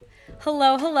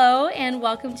Hello, hello, and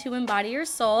welcome to Embody Your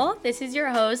Soul. This is your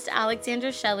host,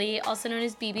 Alexandra Shelley, also known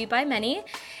as BB by many.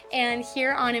 And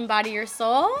here on Embody Your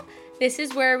Soul, this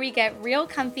is where we get real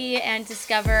comfy and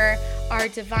discover our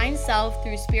divine self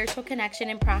through spiritual connection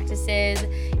and practices,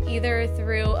 either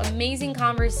through amazing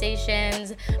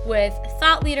conversations with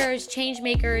thought leaders, change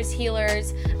makers,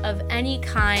 healers of any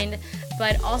kind,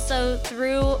 but also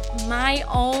through my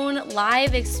own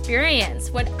live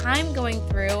experience, what I'm going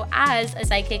through as a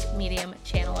psychic medium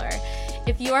channeler.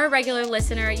 If you are a regular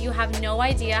listener, you have no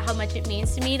idea how much it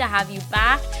means to me to have you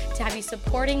back, to have you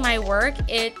supporting my work.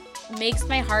 It makes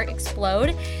my heart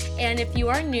explode. And if you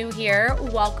are new here,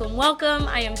 welcome, welcome.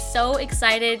 I am so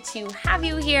excited to have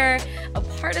you here, a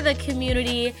part of the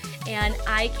community, and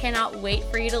I cannot wait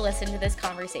for you to listen to this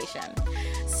conversation.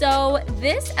 So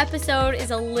this episode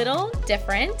is a little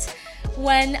different.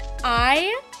 When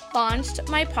I launched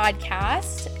my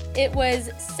podcast, it was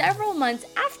several months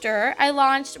after I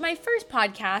launched my first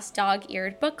podcast,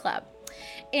 Dog-Eared Book Club.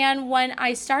 And when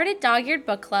I started Dog-Eared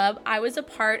Book Club, I was a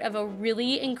part of a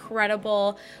really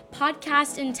incredible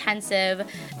podcast intensive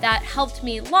that helped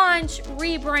me launch,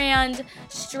 rebrand,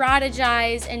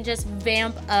 strategize, and just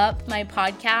vamp up my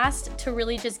podcast to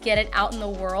really just get it out in the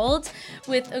world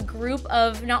with a group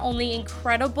of not only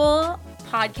incredible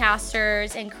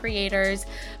podcasters and creators,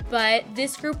 but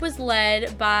this group was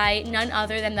led by none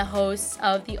other than the hosts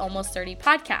of the Almost 30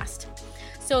 podcast.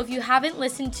 So if you haven't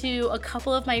listened to a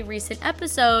couple of my recent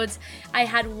episodes, I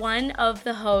had one of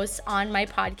the hosts on my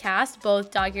podcast,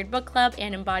 both Dog-Eared Book Club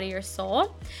and Embody Your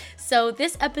Soul. So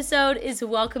this episode is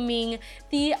welcoming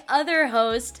the other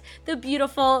host, the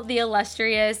beautiful, the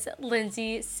illustrious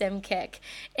Lindsey Simcik.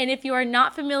 And if you are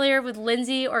not familiar with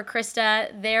Lindsey or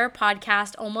Krista, their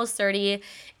podcast, Almost 30,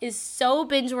 is so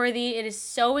binge-worthy. It is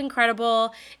so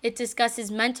incredible. It discusses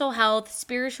mental health,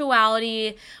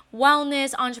 spirituality,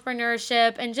 wellness,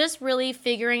 entrepreneurship, and just really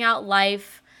figuring out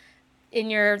life in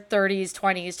your 30s,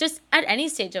 20s, just at any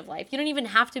stage of life. You don't even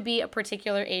have to be a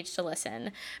particular age to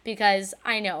listen, because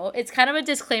I know it's kind of a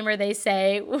disclaimer they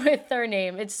say with their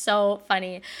name. It's so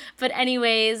funny. But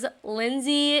anyways,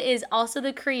 Lindsey is also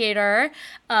the creator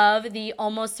of the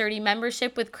Almost 30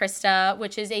 membership with Krista,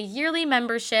 which is a yearly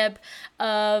membership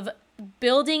of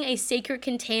building a sacred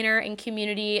container and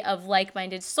community of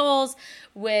like-minded souls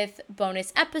with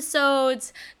bonus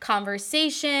episodes,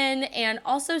 conversation, and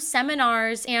also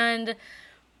seminars and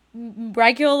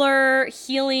regular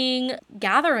healing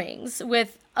gatherings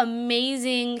with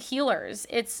amazing healers.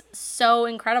 It's so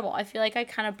incredible. I feel like I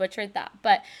kind of butchered that,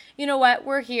 but you know what?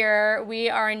 We're here. We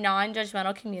are a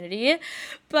non-judgmental community.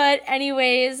 But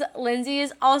anyways, Lindsey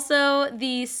is also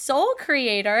the sole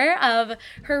creator of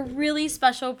her really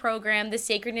special program, The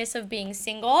Sacredness of Being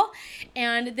Single.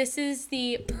 And this is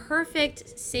the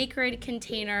perfect sacred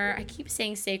container. I keep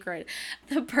saying sacred.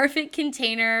 The perfect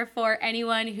container for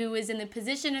anyone who is in the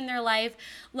position in their life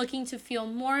looking to feel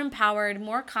more empowered,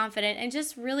 more confident, and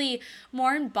just really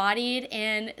more embodied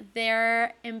in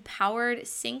their empowered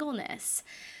singleness.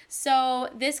 So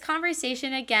this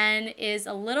conversation, again, is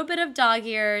a little bit of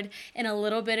dog-eared and a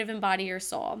little bit of Embody Your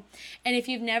Soul. And if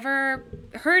you've never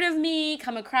heard of me,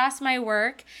 come across my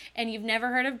work, and you've never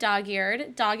heard of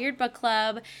Dog-Eared Book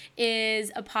Club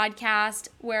is a podcast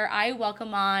where I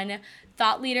welcome on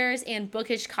thought leaders and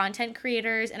bookish content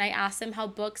creators, and I ask them how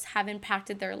books have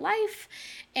impacted their life.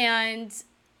 And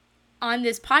on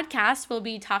this podcast, we'll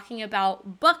be talking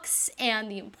about books and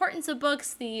the importance of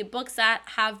books, the books that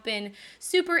have been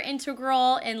super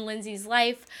integral in Lindsey's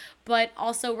life, but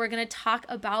also we're going to talk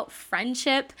about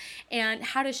friendship and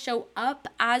how to show up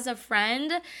as a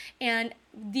friend and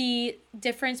the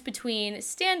difference between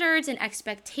standards and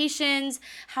expectations,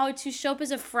 how to show up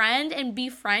as a friend and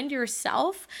befriend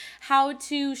yourself, how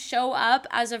to show up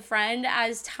as a friend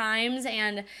as times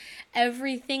and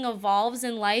everything evolves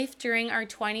in life during our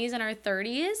 20s and our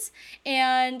 30s.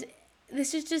 And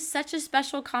this is just such a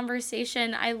special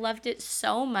conversation. I loved it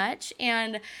so much.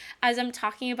 And as I'm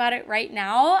talking about it right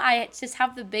now, I just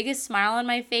have the biggest smile on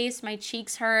my face. My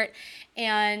cheeks hurt.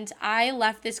 And I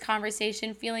left this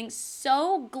conversation feeling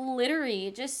so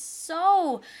glittery, just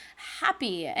so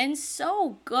happy and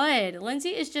so good.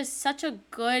 Lindsey is just such a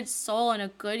good soul and a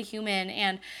good human.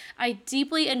 And I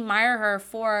deeply admire her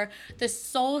for the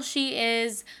soul she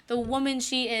is, the woman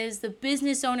she is, the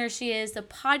business owner she is, the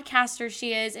podcaster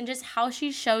she is, and just how she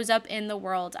shows up in the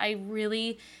world. I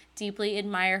really deeply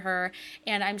admire her.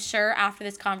 And I'm sure after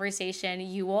this conversation,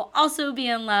 you will also be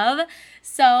in love.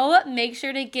 So make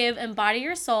sure to give Embody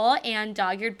Your Soul and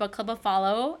Dog Eared Book Club a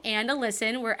follow and a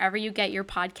listen wherever you get your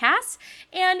podcasts.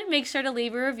 And make sure to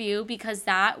leave a review because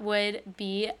that would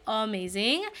be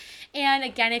amazing. And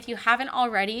again, if you haven't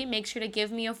already, make sure to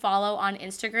give me a follow on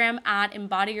Instagram at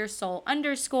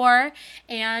embodyyourssoul_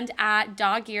 and at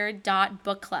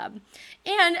dogeared.bookclub.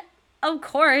 And of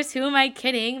course, who am I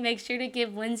kidding? Make sure to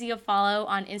give Lindsey a follow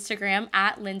on Instagram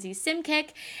at Lindsey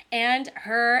Simcik and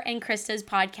her and Krista's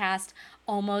podcast,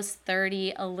 Almost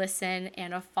 30, a listen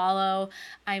and a follow.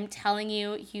 I'm telling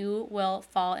you, you will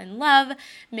fall in love.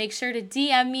 Make sure to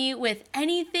DM me with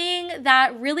anything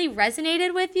that really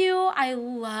resonated with you. I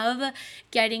love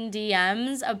getting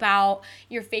DMs about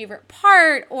your favorite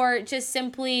part or just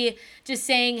simply just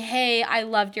saying, hey, I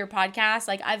loved your podcast.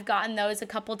 Like I've gotten those a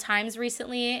couple times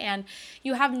recently and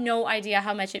you have no idea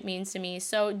how much it means to me.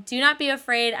 So do not be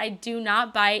afraid. I do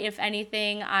not bite. If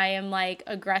anything, I am like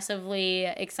aggressively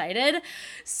excited.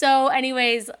 So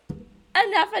anyways,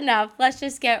 enough. Let's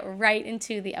just get right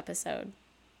into the episode.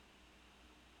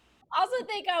 Also,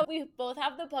 think we both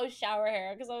have the post shower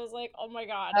hair because I was like, oh my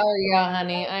God. Oh yeah,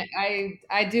 honey.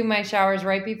 I do my showers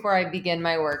right before I begin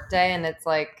my work day, and it's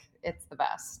like it's the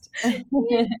best. Me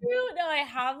too. No, I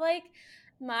have like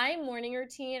my morning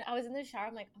routine. I was in the shower.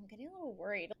 I'm like, I'm getting a little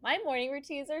worried. My morning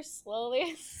routines are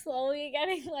slowly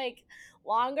getting like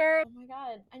longer. Oh my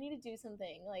God, I need to do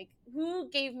something. Like, who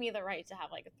gave me the right to have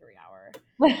like a 3 hour?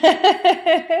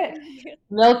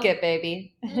 Milk it,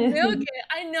 baby. Milk it.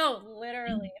 I know,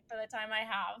 literally, for the time I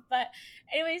have. But,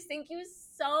 anyways, thank you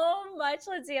so much,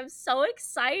 Lindsey. I'm so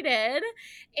excited.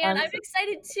 And I'm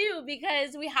excited too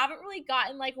because we haven't really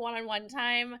gotten like one on one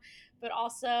time, but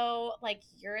also, like,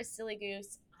 you're a silly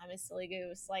goose. I'm a silly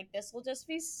goose. Like, this will just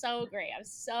be so great. I'm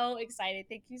so excited.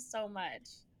 Thank you so much.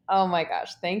 Oh my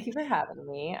gosh, thank you for having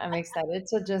me. I'm excited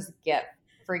to just get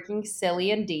freaking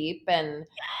silly and deep, and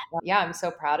yeah, I'm so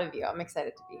proud of you. I'm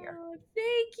excited to be here. Oh,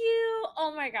 thank you.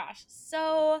 Oh my gosh.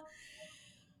 So,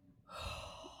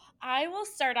 I will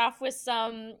start off with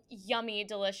some yummy,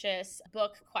 delicious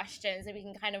book questions, and we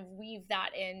can kind of weave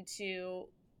that into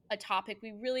a topic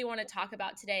we really want to talk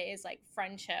about today is like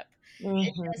friendship.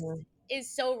 It just Mhm. is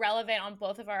so relevant on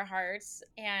both of our hearts,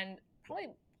 and probably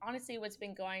honestly what's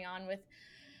been going on with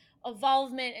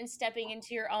evolvement and stepping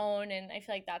into your own. And I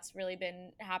feel like that's really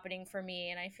been happening for me.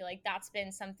 And I feel like that's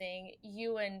been something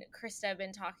you and Krista have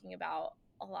been talking about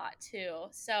a lot too.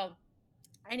 So,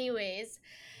 anyways,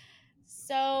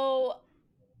 so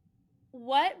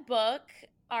what book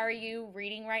are you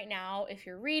reading right now if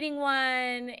you're reading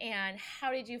one? And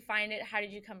how did you find it? How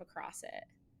did you come across it?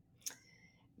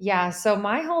 Yeah, so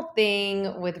my whole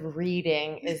thing with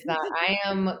reading is that I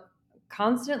am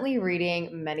constantly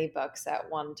reading many books at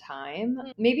one time.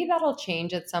 Maybe that'll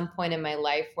change at some point in my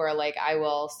life where like I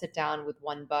will sit down with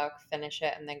one book, finish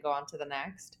it, and then go on to the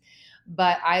next.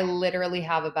 But I literally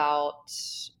have about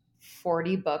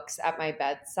 40 books at my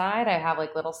bedside. I have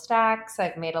like little stacks.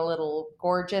 I've made a little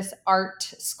gorgeous art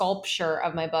sculpture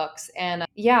of my books. And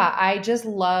yeah, I just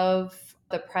love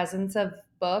the presence of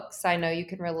books. I know you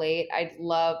can relate. I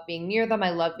love being near them.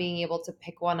 I love being able to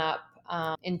pick one up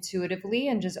intuitively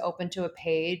and just open to a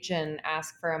page and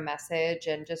ask for a message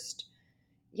and just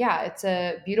yeah, it's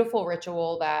a beautiful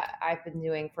ritual that I've been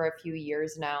doing for a few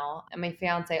years now. And my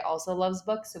fiance also loves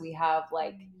books, so we have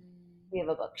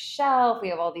a bookshelf, we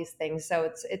have all these things, so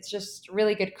it's just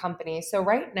really good company. So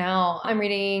right now I'm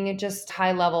reading just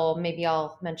high level. Maybe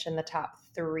I'll mention the top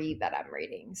three that I'm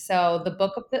reading. So the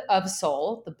book of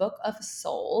soul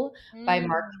by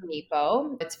Mark Mm.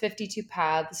 Nepo. It's 52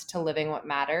 paths to living what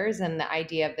matters, and the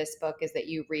idea of this book is that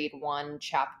you read one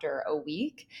chapter a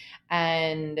week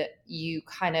and you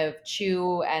kind of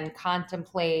chew and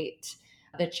contemplate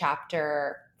the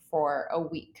chapter for a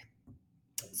week,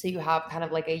 so you have kind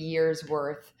of like a year's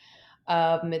worth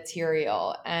of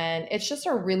material. And it's just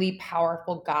a really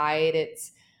powerful guide.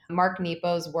 It's Mark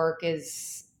Nepo's work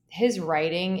is his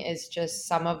writing is just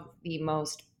some of the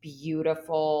most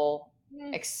beautiful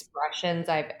Mm. expressions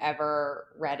I've ever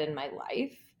read in my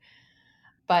life.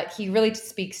 But he really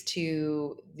speaks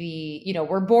to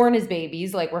we're born as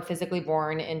babies, like we're physically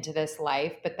born into this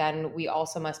life, but then we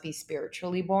also must be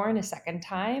spiritually born a second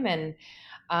time. And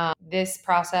this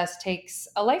process takes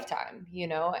a lifetime,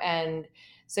 and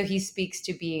so he speaks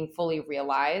to being fully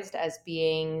realized as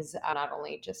beings, not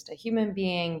only just a human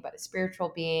being, but a spiritual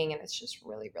being. And it's just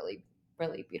really, really,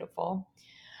 really beautiful.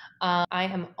 I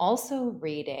am also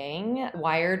reading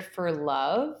Wired for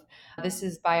Love. This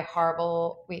is by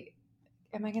Harble. Wait,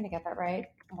 am I going to get that right?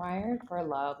 Wired for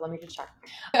Love. Let me just check.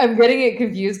 I'm getting it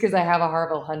confused because I have a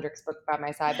Harville Hendricks book by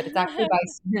my side, but it's actually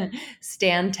by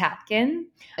Stan Tatkin.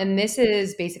 And this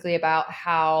is basically about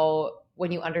how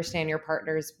when you understand your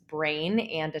partner's brain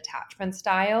and attachment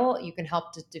style, you can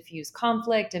help to diffuse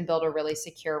conflict and build a really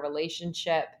secure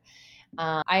relationship.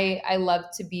 I love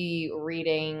to be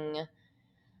reading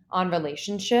on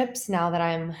relationships now that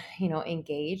I'm,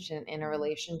 engaged and in a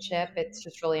relationship. It's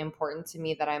just really important to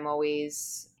me that I'm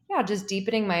always, yeah, just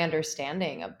deepening my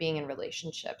understanding of being in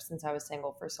relationships since I was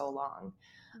single for so long.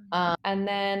 And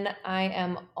then I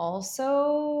am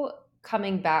also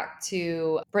coming back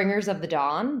to Bringers of the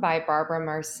Dawn by Barbara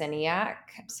Marciniak.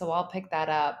 So I'll pick that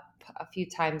up a few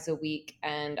times a week,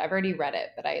 and I've already read it,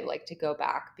 but I like to go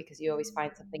back because you always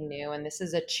find something new. And this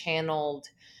is a channeled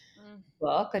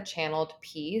book, a channeled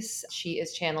piece. She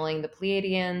is channeling the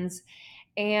Pleiadians.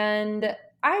 And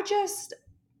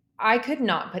I could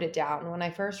not put it down when I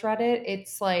first read it.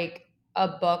 It's like a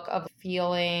book of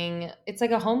feeling, it's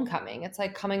like a homecoming. It's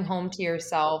like coming home to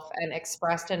yourself and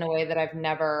expressed in a way that I've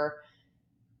never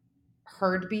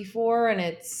heard before. And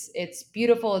it's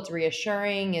beautiful, it's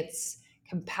reassuring, it's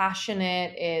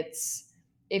compassionate,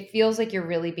 it feels like you're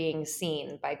really being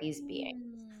seen by these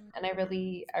beings. And I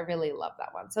really love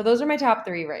that one. So those are my top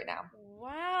 3 right now.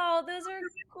 Wow, those are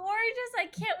gorgeous. I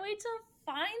can't wait to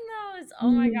find those. Oh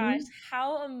my gosh, Mhm.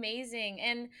 how amazing.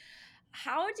 And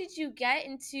how did you get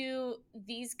into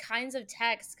these kinds of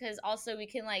texts? Because also we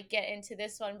can like get into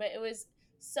this one, but it was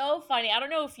so funny. I don't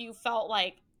know if you felt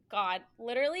like, God,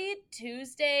 literally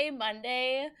Tuesday,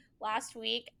 Monday last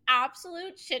week,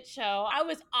 absolute shit show. I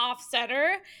was off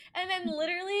center. And then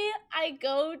literally I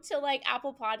go to like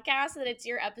Apple Podcasts and it's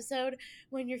your episode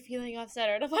when you're feeling off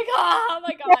center. And I'm like, oh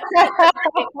my God,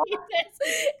 I need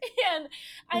this. And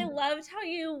I loved how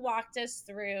you walked us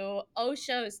through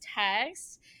Osho's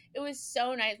text. It was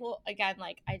so nice. Well, again,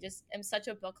 like I just am such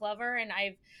a book lover, and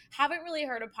I haven't really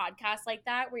heard a podcast like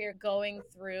that where you're going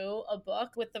through a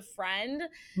book with a friend.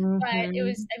 But it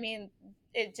was, Mhm. I mean,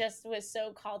 it just was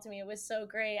so called to me. It was so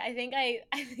great. I think I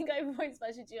voice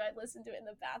messaged you. I listened to it in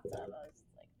the bathtub. I was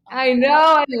just like, I oh,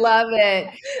 know, I love it.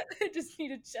 I just need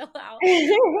to chill out.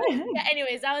 Yeah.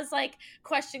 Anyways, that was like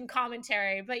question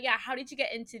commentary. But yeah, how did you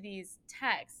get into these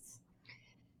texts?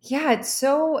 Yeah, it's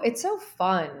so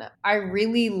fun. I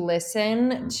really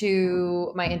listen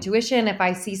to my intuition. If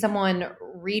I see someone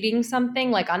reading something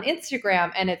like on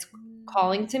Instagram and it's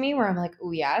calling to me where I'm like,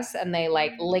 "Oh, yes," and they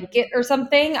like link it or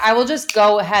something, I will just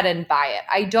go ahead and buy it.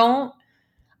 I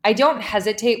don't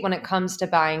hesitate when it comes to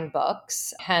buying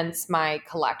books, hence my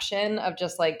collection of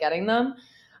just like getting them.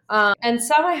 And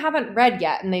some I haven't read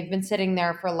yet, and they've been sitting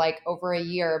there for like over a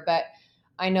year, but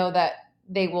I know that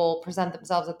they will present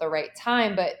themselves at the right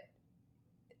time. But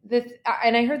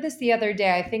and I heard this the other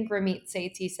day. I think Ramit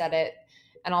Sethi said it,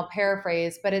 and I'll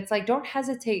paraphrase, but it's like don't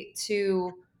hesitate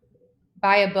to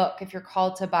buy a book if you're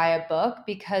called to buy a book,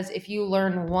 because if you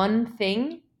learn one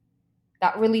thing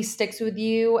that really sticks with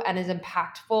you and is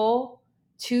impactful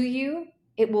to you,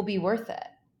 it will be worth it.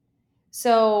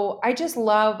 So I just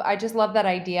love that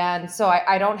idea. And so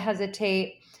I don't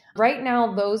hesitate. Right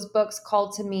now, those books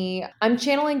called to me. I'm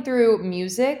channeling through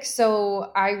music.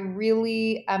 So I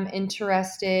really am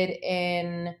interested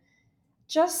in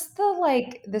just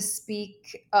the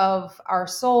speak of our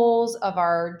souls, of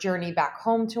our journey back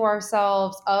home to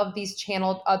ourselves, of these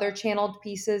other channeled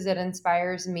pieces. It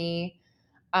inspires me.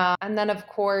 And then, of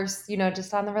course,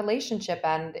 just on the relationship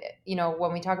end,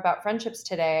 when we talk about friendships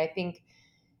today, I think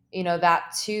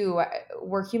that too,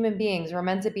 we're human beings, we're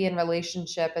meant to be in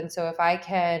relationship. And so if I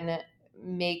can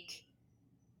make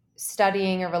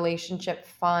studying a relationship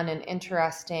fun and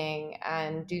interesting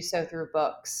and do so through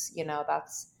books,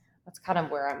 that's kind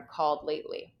of where I'm called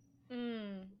lately.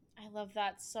 I love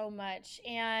that so much.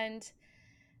 And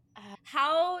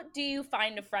how do you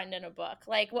find a friend in a book?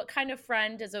 Like, what kind of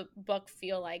friend does a book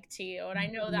feel like to you? And I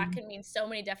know that can mean so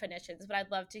many definitions, but I'd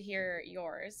love to hear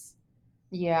yours.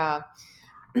 Yeah.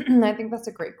 I think that's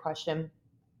a great question.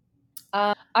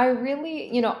 I really,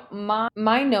 my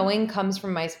knowing comes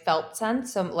from my felt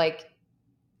sense, so like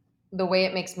the way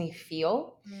it makes me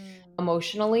feel Mm.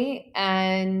 emotionally.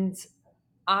 And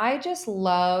I just I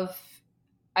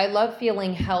love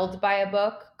feeling held by a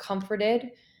book,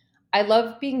 comforted. I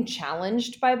love being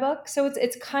challenged by books. So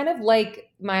it's kind of like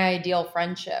my ideal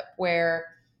friendship where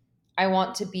I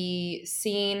want to be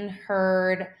seen,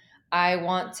 heard. I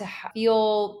want to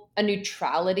feel a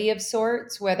neutrality of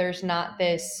sorts where there's not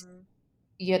this,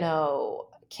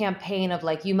 campaign of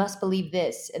like, you must believe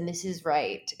this and this is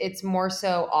right. It's more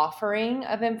so offering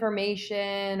of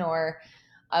information or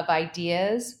of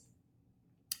ideas.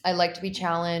 I like to be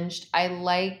challenged.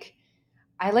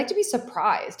 I like to be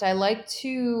surprised. I like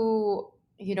to,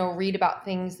 read about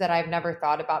things that I've never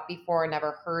thought about before,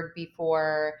 never heard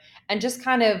before, and just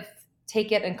kind of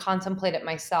take it and contemplate it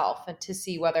myself and to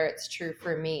see whether it's true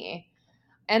for me.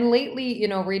 And lately,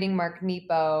 reading Mark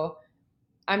Nepo,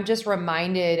 I'm just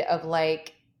reminded of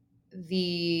like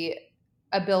the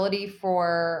ability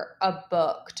for a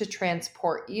book to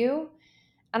transport you.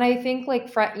 And I think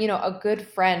like a good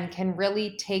friend can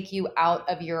really take you out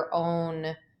of your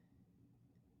own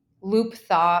loop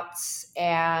thoughts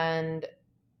and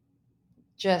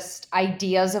just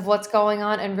ideas of what's going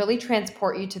on and really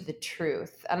transport you to the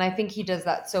truth. And I think he does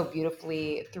that so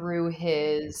beautifully through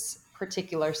his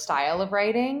particular style of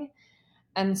writing.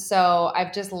 And so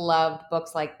I've just loved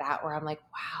books like that where I'm like,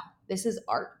 wow, this is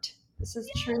art. This is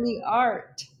truly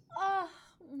art. Oh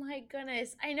my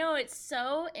goodness. I know it's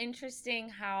so interesting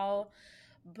how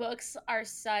books are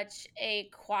such a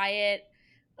quiet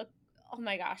uh, oh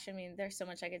my gosh, I mean, there's so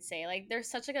much I could say. Like there's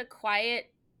such like a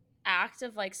quiet act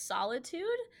of like solitude,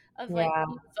 of like Yeah.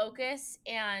 deep focus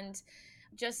and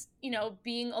just,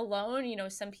 being alone.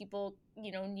 Some people,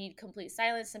 need complete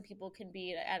silence. Some people can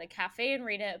be at a cafe and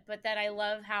read it, but then I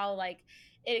love how like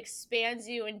it expands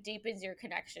you and deepens your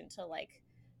connection to like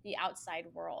the outside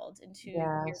world and to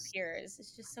your Yes. peers.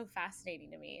 It's just so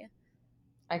fascinating to me.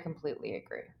 I completely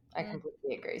agree. I Mm.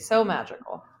 completely agree. So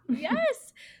magical.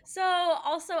 Yes. So,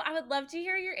 also, I would love to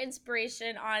hear your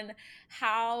inspiration on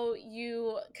how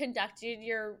you conducted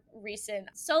your recent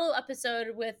solo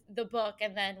episode with the book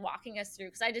and then walking us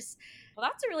through. Because well,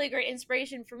 that's a really great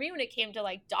inspiration for me when it came to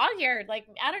like dog hair. Like,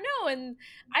 I don't know. And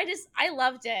I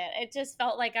loved it. It just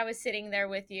felt like I was sitting there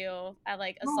with you at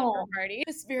like a slumber Oh, party,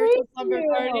 a spiritual thank slumber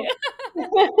party.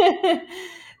 you.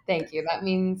 Thank you. That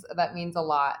means a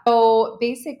lot. So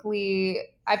basically,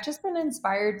 I've just been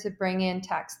inspired to bring in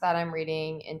text that I'm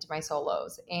reading into my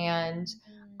solos. And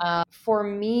for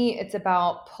me, it's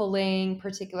about pulling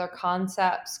particular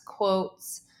concepts,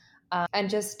 quotes, and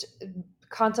just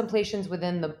contemplations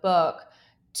within the book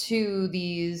to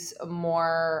these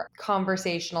more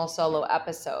conversational solo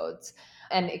episodes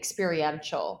and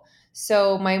experiential.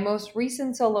 So, my most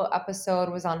recent solo episode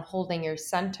was on holding your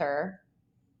center.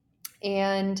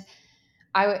 And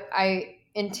I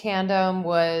in tandem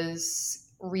was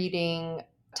reading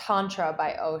Tantra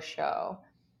by Osho.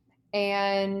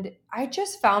 And I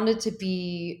just found it to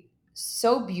be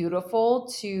so beautiful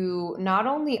to not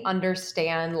only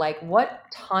understand like what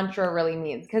Tantra really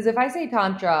means. Because if I say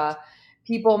Tantra,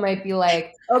 people might be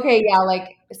like, okay, yeah,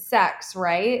 like sex,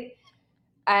 right?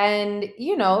 And,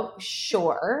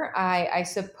 sure, I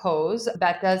suppose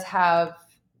that does have,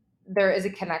 there is a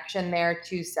connection there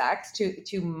to sex,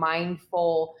 to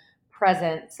mindful,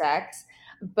 present sex.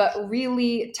 But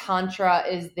really, Tantra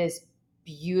is this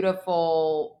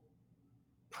beautiful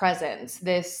presence,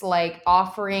 this like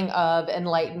offering of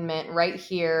enlightenment right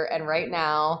here and right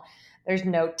now. There's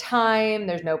no time,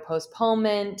 there's no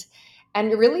postponement.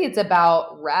 And really, it's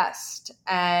about rest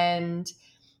and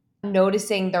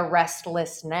noticing the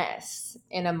restlessness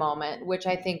in a moment, which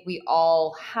I think we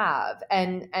all have.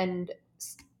 And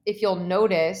if you'll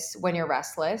notice when you're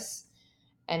restless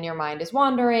and your mind is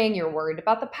wandering, you're worried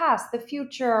about the past, the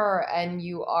future, and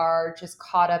you are just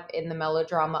caught up in the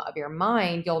melodrama of your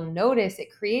mind, you'll notice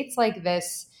it creates like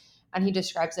this, and he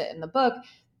describes it in the book,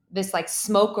 this like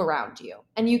smoke around you.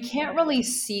 And you can't really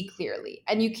see clearly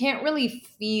and you can't really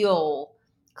feel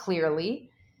clearly.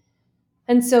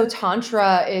 And so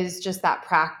Tantra is just that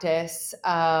practice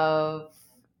of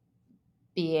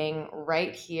being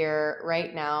right here,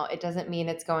 right now. It doesn't mean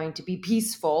it's going to be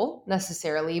peaceful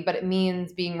necessarily, but it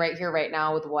means being right here, right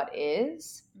now with what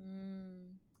is.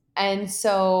 And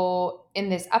so in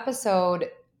this episode,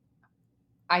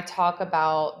 I talk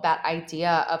about that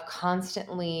idea of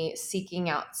constantly seeking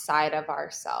outside of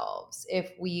ourselves.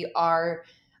 If we are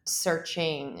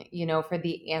searching, for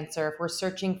the answer, if we're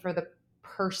searching for the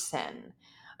person,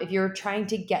 if you're trying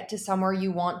to get to somewhere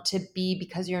you want to be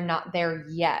because you're not there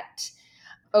yet.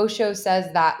 Osho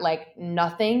says that like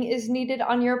nothing is needed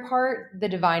on your part. The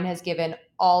divine has given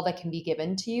all that can be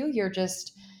given to you.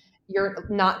 You're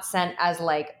not sent as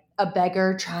like a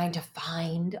beggar trying to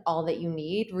find all that you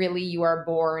need. Really, you are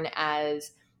born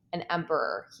as an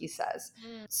emperor, he says.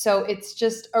 So it's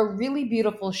just a really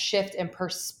beautiful shift in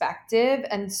perspective.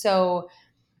 And so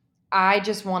I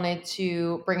just wanted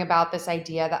to bring about this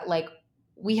idea that like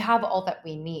we have all that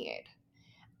we need.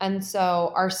 And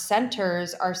so our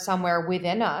centers are somewhere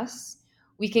within us.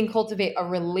 We can cultivate a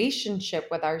relationship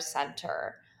with our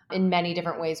center in many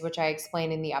different ways, which I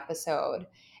explain in the episode.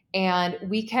 And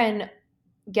we can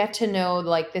get to know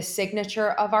like the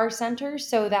signature of our center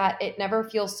so that it never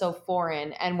feels so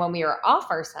foreign. And when we are off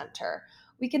our center,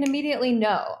 we can immediately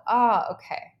know,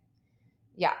 okay,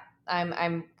 yeah,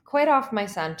 I'm quite off my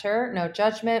center, no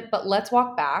judgment, but let's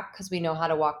walk back because we know how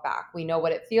to walk back. We know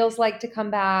what it feels like to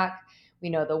come back. We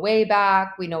know the way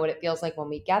back. We know what it feels like when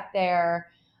we get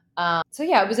there. So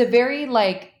yeah, it was a very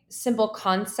like simple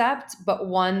concept, but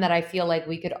one that I feel like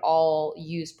we could all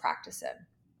use practice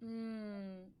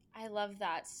in. I love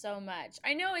that so much.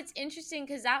 I know it's interesting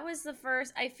because that was the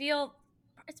first, I feel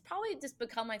it's probably just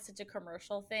become like such a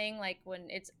commercial thing, like when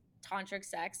it's tantric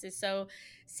sex is so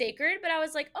sacred. But I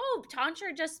was like, oh,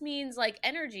 tantra just means like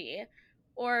energy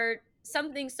or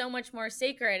something so much more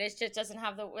sacred. It just doesn't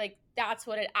have the like that's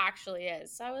what it actually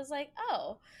is. So I was like,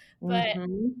 oh, but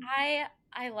Hmm.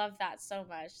 I love that so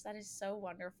much. That is so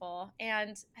wonderful.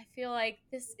 And I feel like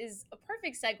this is a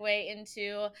perfect segue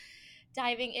into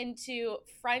diving into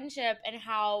friendship and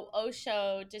how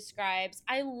Osho describes.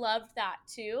 I loved that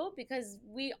too because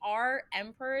we are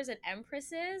emperors and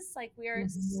empresses. Like we are Hmm.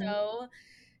 so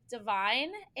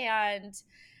divine. And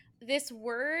this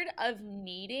word of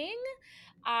needing,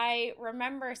 I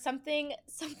remember something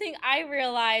I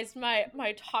realized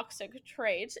my toxic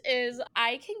trait is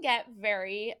I can get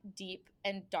very deep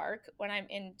and dark when I'm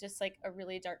in just like a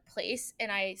really dark place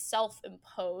and I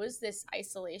self-impose this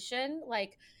isolation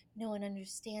like no one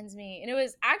understands me. And it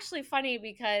was actually funny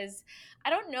because I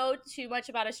don't know too much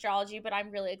about astrology, but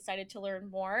I'm really excited to learn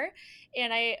more.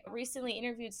 And I recently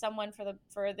interviewed someone for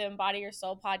the Embody Your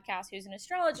Soul podcast who's an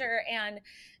astrologer, and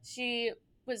she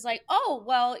was like, oh,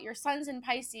 well, your sun's in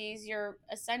Pisces, your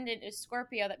ascendant is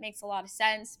Scorpio. That makes a lot of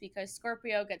sense because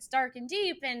Scorpio gets dark and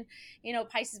deep, and,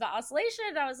 Pisces about oscillation.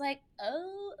 And I was like,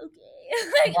 oh,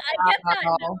 okay. Like, I get that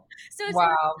now. Wow. So it was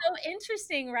Wow. so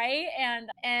interesting, right? And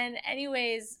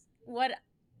anyways, what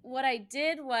I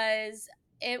did was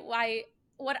it, I,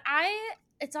 what I,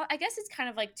 it's all, I guess it's kind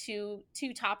of like two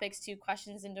topics, two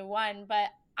questions into one, but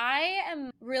I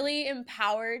am really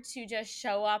empowered to just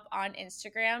show up on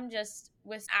Instagram just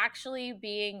with actually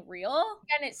being real.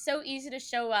 And it's so easy to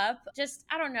show up just,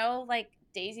 I don't know, like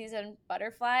daisies and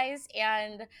butterflies.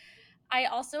 And I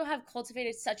also have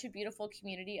cultivated such a beautiful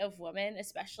community of women,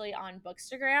 especially on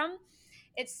Bookstagram.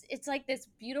 It's like this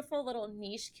beautiful little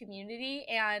niche community,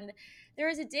 and there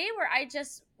was a day where I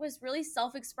just was really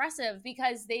self-expressive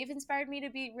because they've inspired me to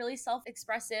be really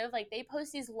self-expressive. Like they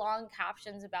post these long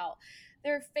captions about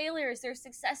their failures, their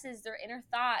successes, their inner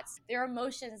thoughts, their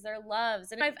emotions, their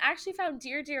loves, and I've actually found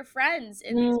dear friends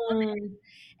in these women. Mm.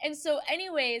 And so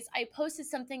anyways, I posted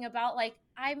something about like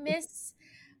I miss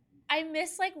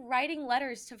like writing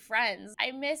letters to friends.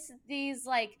 I miss these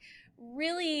like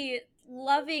really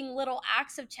loving little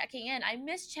acts of checking in. I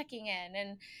miss checking in,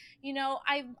 and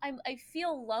I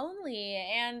feel lonely,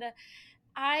 and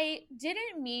I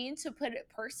didn't mean to put it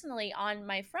personally on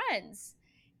my friends.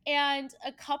 And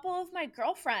a couple of my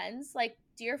girlfriends, like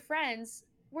dear friends,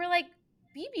 were like,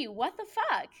 BB, what the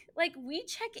fuck? Like, we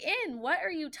check in. What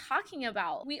are you talking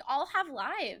about? We all have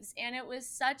lives. And it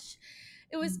was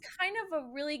kind of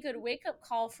a really good wake up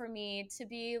call for me to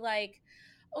be like,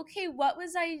 okay, what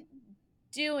was I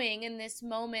doing in this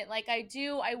moment? Like I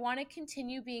want to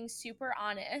continue being super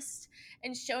honest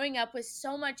and showing up with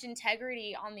so much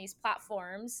integrity on these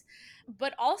platforms,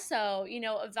 but also,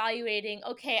 evaluating,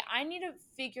 okay, I need to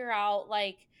figure out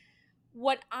like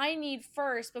what I need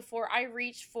first before I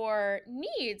reach for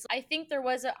needs. I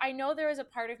know there was a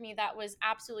part of me that was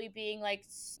absolutely being like,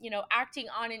 acting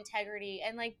on integrity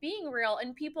and like being real.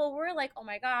 And people were like, oh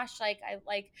my gosh, I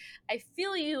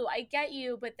feel you, I get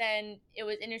you. But then it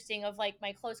was interesting of like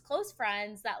my close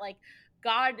friends that like,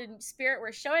 God and spirit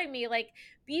were showing me like,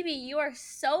 BB, you are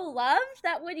so loved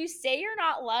that when you say you're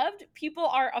not loved, people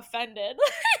are offended.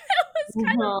 It was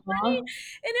kind of funny, Uh-huh.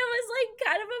 and it was like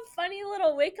kind of a funny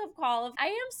little wake up call of I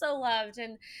am so loved.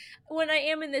 And when I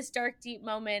am in this dark, deep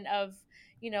moment of,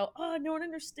 oh, no one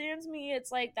understands me,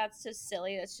 it's like, that's just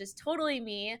silly. That's just totally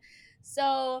me.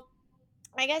 So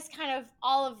I guess kind of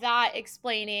all of that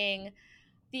explaining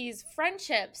these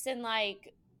friendships and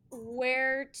like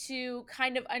where to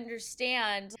kind of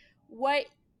understand what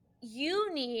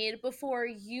you need before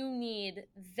you need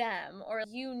them or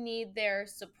you need their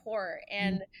support.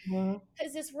 And Mhm.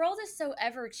 because this world is so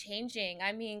ever changing.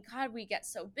 I mean, God, we get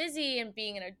so busy, and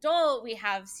being an adult, we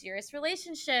have serious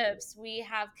relationships, we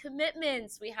have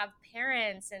commitments, we have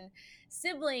parents and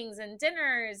siblings and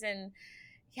dinners. And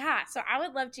yeah, so I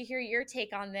would love to hear your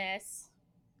take on this.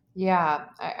 Yeah,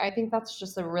 I think that's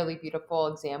just a really beautiful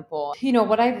example.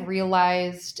 What I've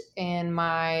realized in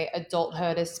my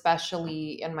adulthood,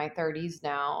 especially in my 30s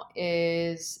now,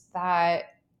 is that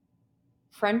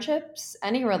friendships,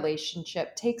 any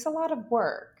relationship takes a lot of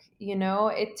work.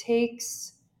 It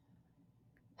takes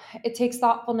It takes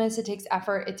thoughtfulness, it takes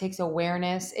effort, it takes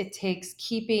awareness, it takes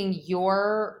keeping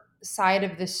your side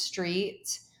of the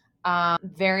street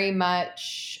very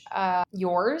much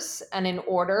yours and in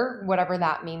order, whatever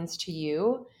that means to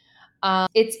you.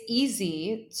 It's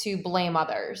easy to blame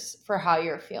others for how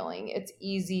you're feeling. It's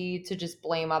easy to just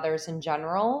blame others in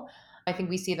general. I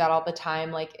think we see that all the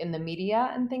time, like in the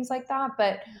media and things like that.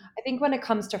 But I think when it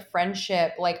comes to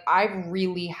friendship, like I've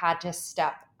really had to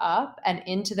step up and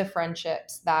into the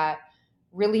friendships that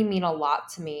really mean a lot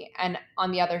to me. And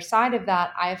on the other side of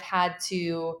that, I've had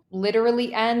to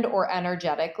literally end or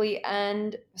energetically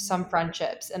end some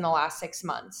friendships in the last 6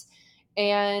 months.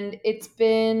 And it's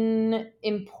been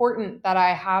important that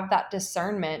I have that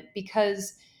discernment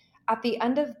because at the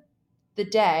end of the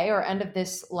day or end of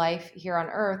this life here on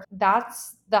earth,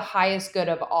 that's the highest good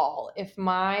of all. If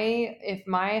my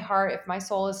heart, if my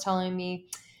soul is telling me,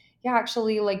 yeah,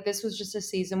 actually like this was just a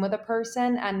season with a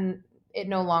person and it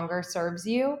no longer serves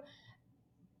you,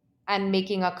 and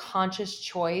making a conscious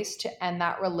choice to end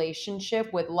that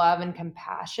relationship with love and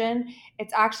compassion,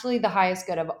 it's actually the highest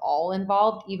good of all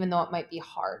involved, even though it might be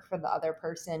hard for the other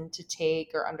person to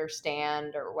take or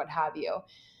understand or what have you.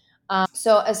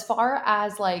 So, as far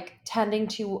as like tending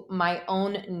to my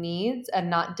own needs and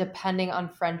not depending on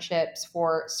friendships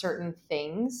for certain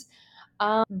things,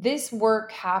 this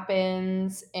work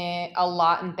happens a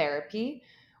lot in therapy,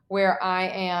 where I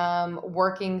am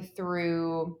working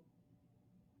through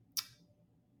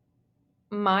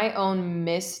my own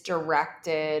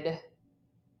misdirected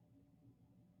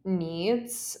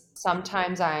needs.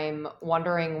 Sometimes I'm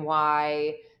wondering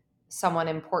why someone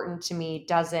important to me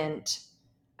doesn't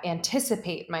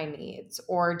anticipate my needs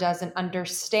or doesn't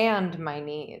understand my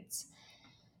needs.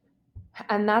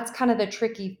 And that's kind of the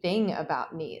tricky thing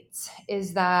about needs,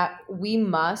 is that we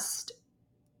must,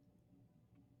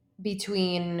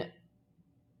 between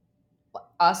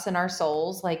us and our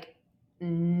souls, like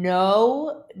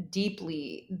know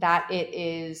deeply that it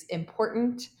is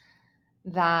important,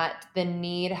 that the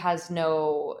need has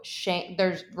no shame,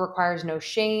 there's requires no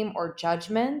shame or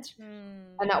judgment,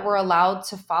 and that we're allowed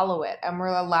to follow it and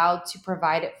we're allowed to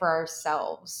provide it for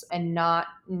ourselves and not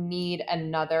need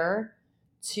another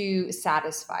to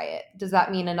satisfy it. Does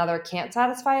that mean another can't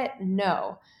satisfy it?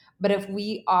 No. But if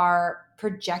we are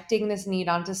projecting this need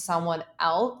onto someone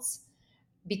else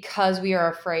because we are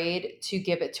afraid to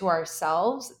give it to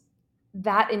ourselves,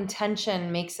 that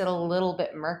intention makes it a little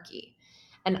bit murky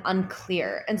and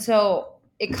unclear. And so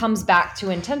it comes back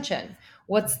to intention.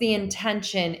 What's the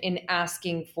intention in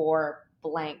asking for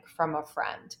blank from a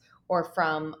friend or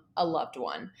from a loved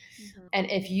one? And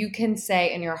if you can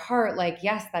say in your heart, like,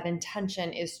 yes, that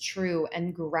intention is true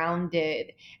and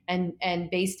grounded and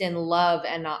based in love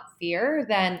and not fear,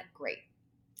 then great.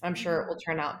 I'm sure it will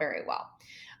turn out very well.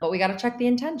 But we got to check the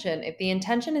intention. If the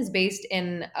intention is based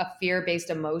in a fear-based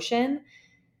emotion,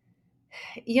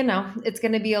 it's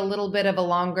going to be a little bit of a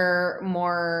longer,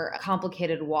 more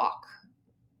complicated walk.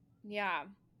 Yeah,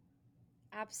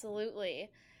 absolutely.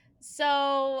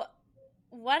 So,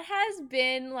 what has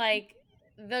been like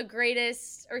the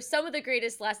greatest or some of the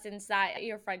greatest lessons that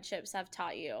your friendships have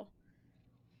taught you?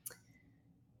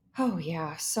 Oh,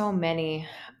 yeah, so many.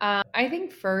 I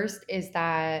think first is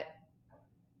that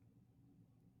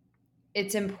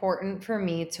it's important for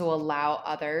me to allow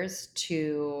others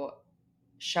to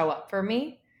show up for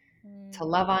me, to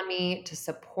love on me, to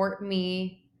support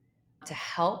me, to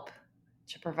help,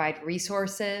 to provide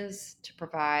resources, to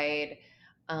provide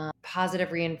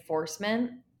positive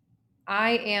reinforcement.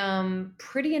 I am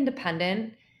pretty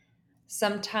independent.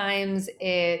 Sometimes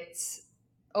it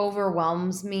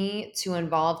overwhelms me to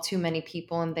involve too many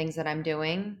people in things that I'm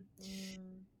doing.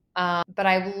 But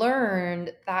I've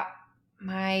learned that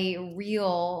my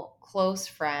real close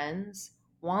friends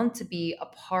want to be a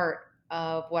part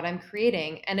of what I'm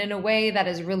creating and in a way that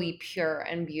is really pure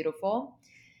and beautiful.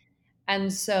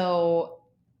 And so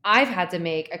I've had to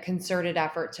make a concerted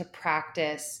effort to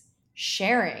practice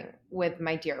sharing with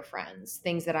my dear friends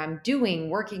things that I'm doing,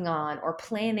 working on, or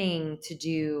planning to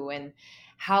do, and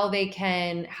how they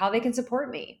can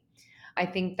support me. I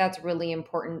think that's really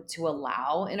important to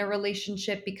allow in a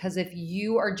relationship, because if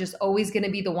you are just always going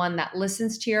to be the one that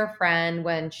listens to your friend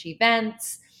when she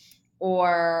vents,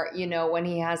 or when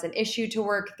he has an issue to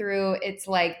work through, it's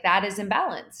like that is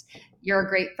imbalanced. You're a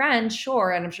great friend,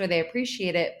 sure, and I'm sure they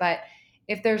appreciate it, but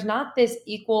if there's not this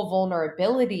equal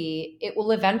vulnerability, it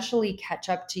will eventually catch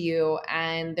up to you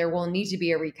and there will need to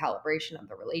be a recalibration of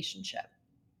the relationship.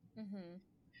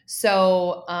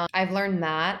 So I've learned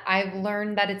that. I've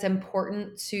learned that it's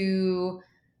important to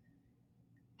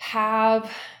have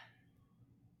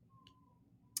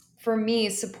for me,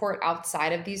 support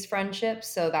outside of these friendships.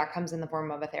 So that comes in the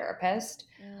form of a therapist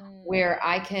Mm. where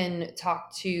I can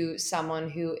talk to someone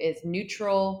who is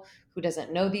neutral, who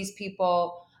doesn't know these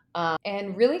people,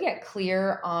 and really get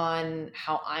clear on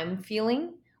how I'm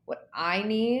feeling, what I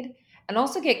need, and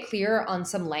also get clear on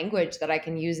some language that I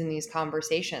can use in these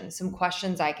conversations, some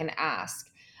questions I can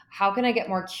ask. How can I get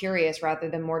more curious rather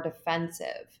than more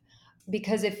defensive?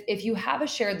 Because if you have a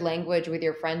shared language with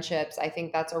your friendships, I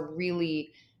think that's a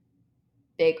really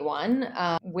big one.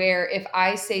 Where if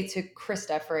I say to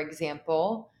Krista, for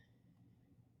example,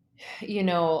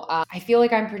 I feel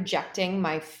like I'm projecting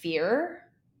my fear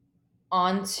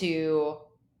onto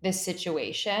this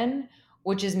situation,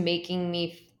 which is making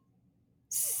me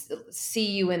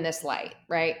see you in this light,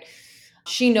 right?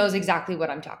 She knows exactly what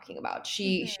I'm talking about.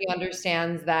 She Mhm.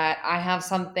 understands that I have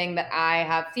something that I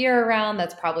have fear around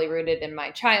that's probably rooted in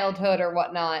my childhood or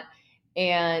whatnot,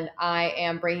 and I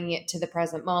am bringing it to the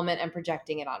present moment and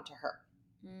projecting it onto her.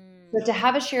 But Mm. to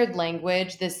have a shared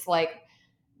language, this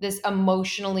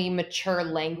emotionally mature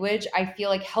language, I feel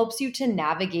like helps you to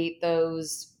navigate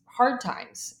those hard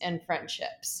times and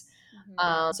friendships.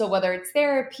 Mhm. So whether it's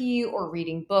therapy or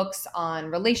reading books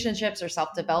on relationships or Mhm.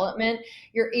 self-development,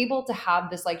 you're able to have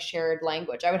this like shared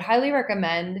language. I would highly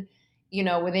recommend,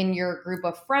 within your group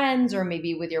of friends or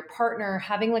maybe with your partner,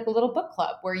 having like a little book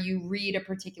club where you read a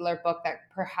particular book that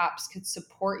perhaps could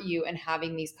support you in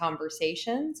having these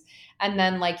conversations. And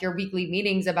then like your weekly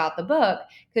meetings about the book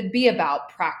could be about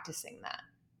practicing that.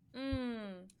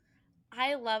 Mm.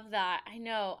 I love that. I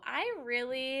know. I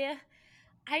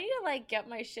need to like get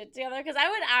my shit together because I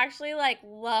would actually like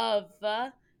love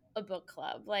a book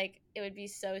club. Like it would be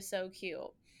so so cute.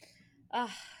 Uh,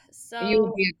 You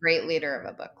would so be a great leader of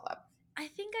a book club. I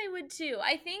think I would too.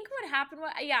 I think what happened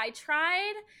was, yeah, I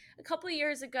tried a couple of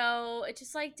years ago. It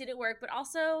just like didn't work. But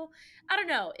also, I don't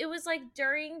know. It was like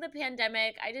during the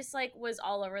pandemic, I just like was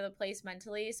all over the place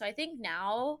mentally. So I think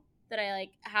now that I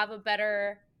like have a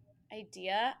better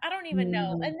idea, I don't even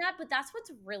know. Mhm. But that's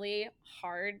what's really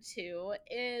hard too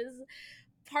is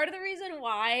part of the reason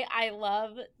why I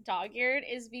love dog eared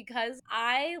is because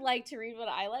I like to read what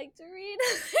I like to read.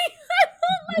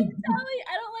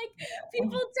 I don't like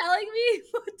people telling me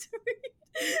what to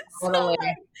read. So Totally.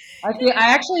 like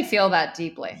I actually feel that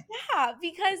deeply. yeah,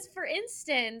 because for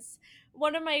instance,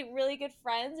 one of my really good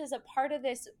friends is a part of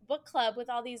this book club with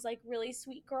all these like really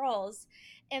sweet girls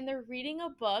and they're reading a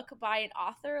book by an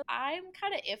author I'm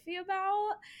kind of iffy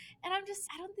about and I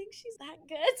don't think she's that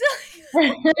good.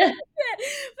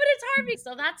 But it's hard because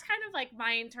so that's kind of like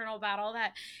my internal battle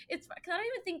that it's because I don't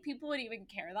even think people would even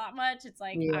care that much. It's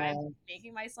like I'm Yeah.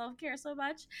 making myself care so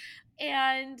much.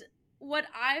 And what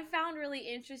I've found really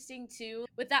interesting too,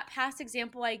 with that past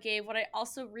example I gave, what I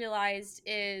also realized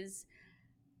is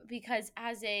because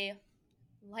as a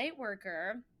light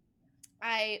worker,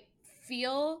 I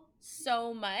feel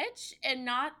so much and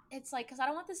not it's like because I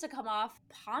don't want this to come off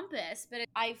pompous, but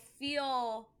I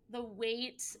feel the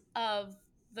weight of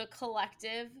the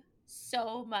collective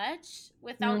so much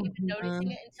without even noticing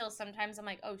Mhm. it until sometimes I'm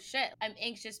like, oh shit, I'm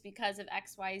anxious because of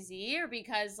XYZ or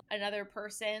because another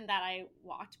person that I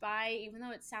walked by, even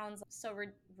though it sounds so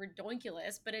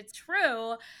ridiculous, but it's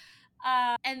true.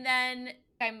 And then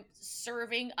I'm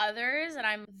serving others and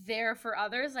I'm there for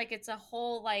others. Like it's a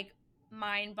whole like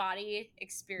mind body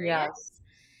Yes. experience.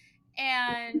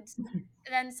 And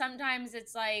then sometimes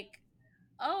it's like,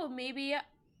 oh, maybe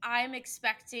I'm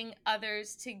expecting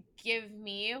others to give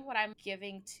me what I'm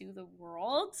giving to the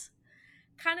world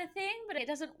kind of thing, but it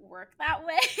doesn't work that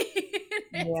way.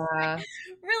 It's like Yeah.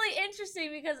 really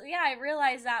interesting because yeah, I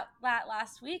realized that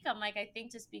last week. I'm like, I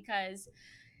think just because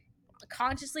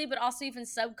consciously but also even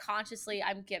subconsciously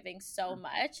I'm giving so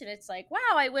much and it's like wow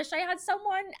I wish I had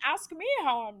someone ask me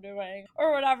how I'm doing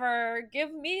or whatever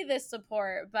give me this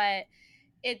support but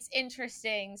it's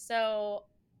interesting so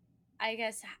I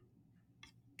guess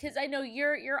because I know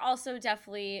you're also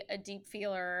definitely a deep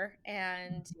feeler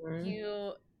and Mhm.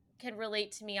 you can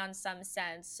relate to me on some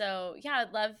sense so yeah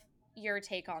I'd love your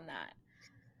take on that.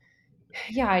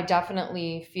 Yeah, I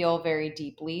definitely feel very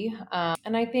deeply.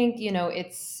 And I think,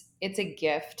 it's a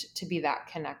gift to be that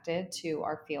connected to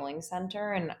our feeling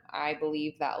center. And I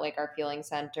believe that like our feeling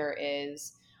center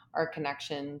is our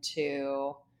connection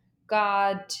to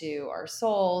God, to our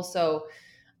soul. So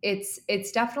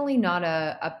it's definitely not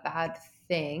a bad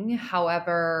thing.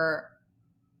 However,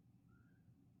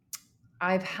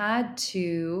 I've had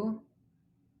to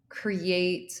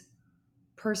create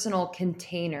personal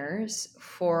containers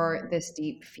for Mm. this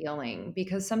deep feeling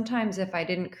because sometimes if I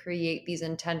didn't create these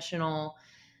intentional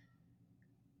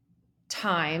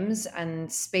times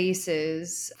and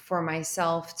spaces for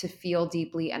myself to feel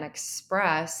deeply and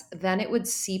express, then it would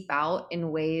seep out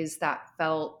in ways that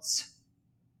felt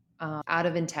out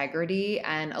of integrity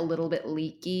and a little bit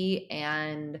leaky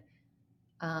and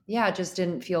yeah, it just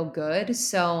didn't feel good.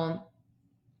 So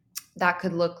that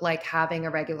could look like having a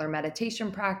regular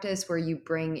meditation practice where you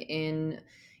bring in,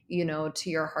 to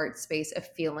your heart space a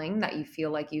feeling that you feel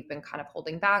like you've been kind of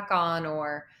holding back on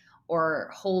or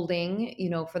holding,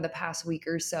 for the past week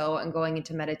or so, and going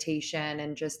into meditation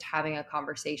and just having a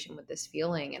conversation with this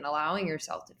feeling and allowing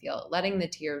yourself to feel it, letting the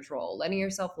tears roll, letting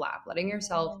yourself laugh, letting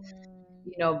yourself,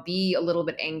 be a little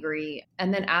bit angry,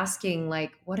 and then asking,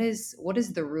 like, what is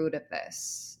the root of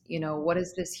this? What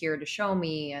is this here to show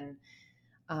me? And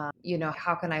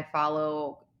how can I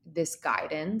follow this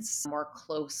guidance more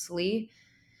closely?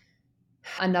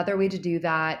 Another way to do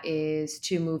that is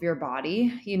to move your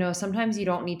body. Sometimes you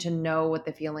don't need to know what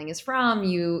the feeling is from.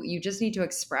 You just need to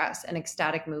express, and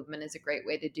ecstatic movement is a great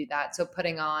way to do that. So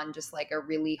putting on just like a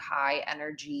really high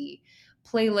energy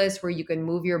playlist where you can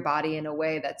move your body in a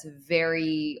way that's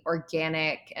very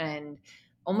organic and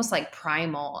almost like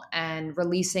primal, and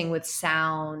releasing with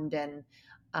sound, and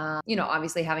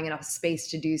obviously having enough space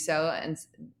to do so and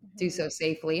do so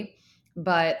safely.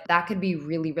 But that could be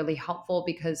really, really helpful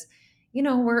because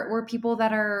we're people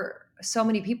that are, so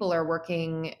many people are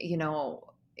working,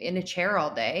 in a chair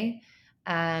all day,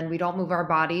 and we don't move our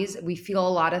bodies. We feel a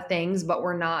lot of things, but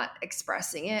we're not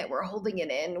expressing it. We're holding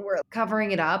it in, we're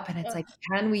covering it up. And it's like,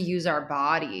 can we use our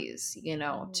bodies,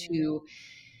 to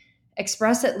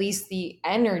express at least the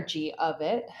energy of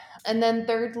it? And then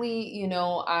thirdly,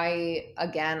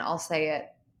 I'll say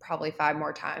it probably 5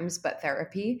 more times, but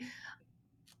therapy.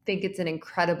 Think it's an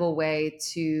incredible way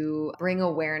to bring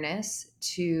awareness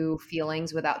to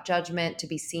feelings without judgment, to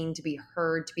be seen, to be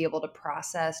heard, to be able to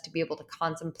process, to be able to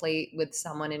contemplate with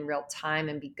someone in real time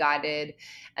and be guided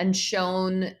and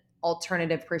shown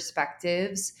alternative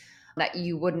perspectives that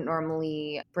you wouldn't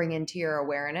normally bring into your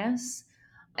awareness.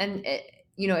 And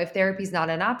if therapy is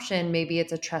not an option, maybe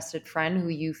it's a trusted friend who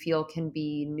you feel can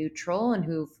be neutral and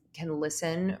who can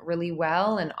listen really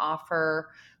well and offer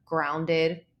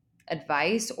grounded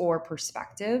advice or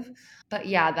perspective. But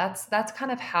yeah, that's kind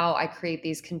of how I create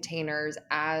these containers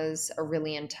as a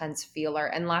really intense feeler.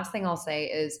 And last thing I'll say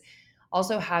is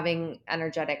also having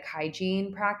energetic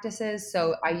hygiene practices.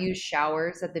 So I use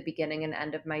showers at the beginning and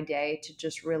end of my day to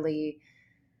just really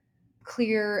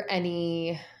clear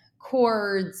any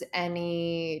cords,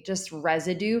 any just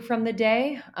residue from the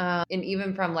day, and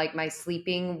even from like my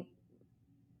sleeping,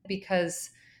 because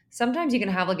sometimes you can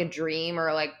have like a dream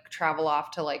or like travel off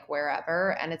to like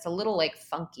wherever and it's a little like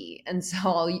funky. And so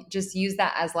I'll just use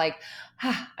that as like,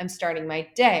 I'm starting my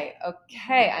day.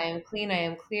 Okay, I am clean, I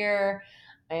am clear.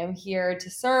 I am here to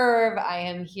serve. I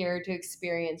am here to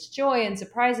experience joy and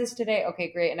surprises today.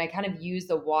 Okay, great. And I kind of use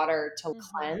the water to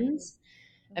cleanse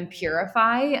and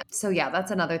purify. So yeah,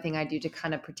 that's another thing I do to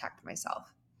kind of protect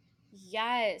myself.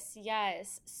 Yes,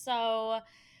 yes. So,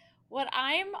 what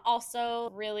I'm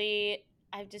also really,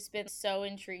 I've just been so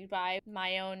intrigued by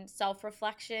my own self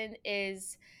reflection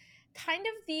is kind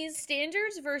of these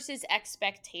standards versus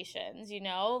expectations,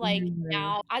 like Mhm.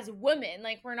 now as women,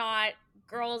 like we're not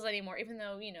girls anymore, even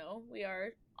though, we are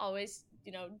always,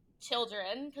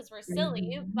 children because we're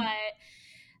silly. But Mhm.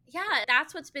 yeah,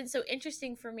 that's what's been so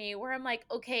interesting for me where I'm like,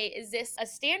 okay, is this a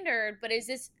standard, but is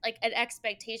this like an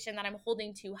expectation that I'm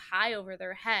holding too high over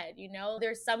their head?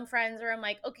 There's some friends where I'm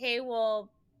like, okay,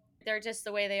 well, they're just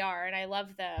the way they are and I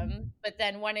love them. But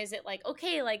then when is it like,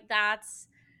 okay, like that's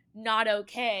not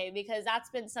okay? Because that's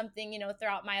been something,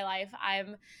 throughout my life.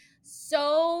 I'm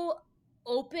so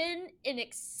open and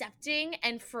accepting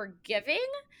and forgiving,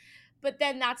 but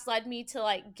then that's led me to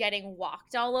like getting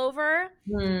walked all over.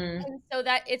 Hmm. And so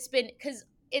that it's been, because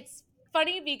it's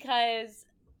funny because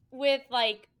with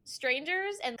like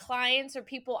strangers and clients or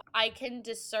people I can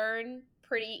discern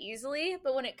pretty easily,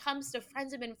 but when it comes to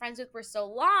friends I've been friends with for so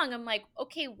long, I'm like,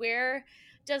 okay, where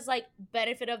does like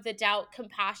benefit of the doubt,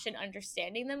 compassion,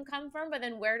 understanding them come from? But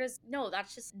then where does, no,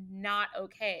 that's just not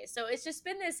okay. So it's just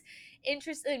been this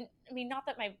interesting, I mean, not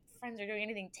that my friends are doing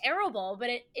anything terrible, but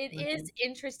it is Mhm.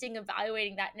 interesting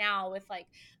evaluating that now with like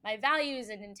my values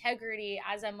and integrity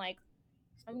as I'm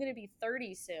going to be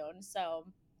 30 soon. So,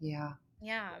 Yeah.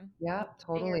 yeah, Yeah,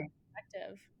 getting your totally.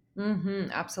 perspective.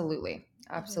 Absolutely. Mhm.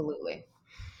 Absolutely.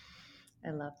 I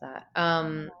love that.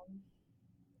 Yeah.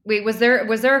 Wait, was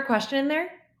there a question in there?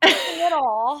 Just a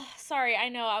little. Sorry, I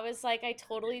know. I was like, I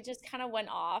totally just kind of went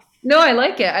off. No, I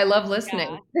like it. I love Yeah.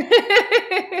 listening.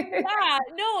 Yeah.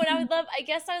 No, and I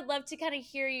guess I would love to kind of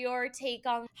hear your take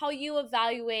on how you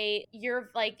evaluate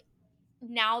your like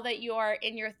now that you are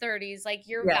in your 30s, like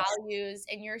your Yes. values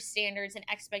and your standards and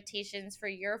expectations for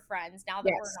your friends, now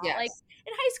that we're Yes. not like Yes.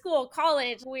 in high school,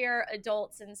 college, we're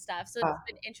adults and stuff. So Uh, it's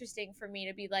been interesting for me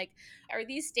to be like, are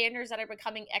these standards that are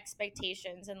becoming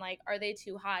expectations, and like, are they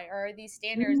too high? Or are these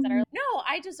standards that are, mm, no,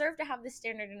 I deserve to have this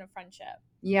standard in a friendship?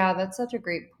 yeah, that's such a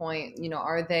great point.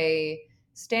 Are they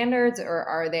standards or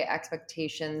are they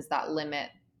expectations that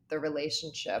limit the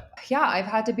relationship? Yeah, I've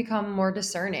had to become more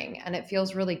discerning and it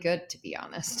feels really good, to be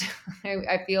honest.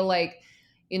 I feel like,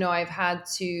 I've had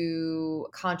to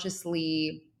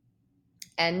consciously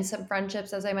end some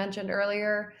friendships, as I mentioned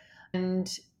earlier. And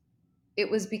it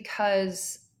was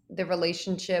because the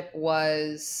relationship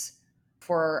was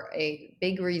for a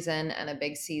big reason and a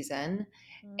big season.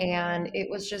 And Mm. it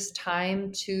was just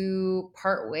time to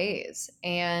part ways.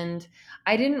 And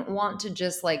I didn't want to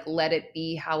just like let it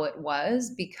be how it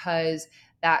was because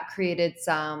that created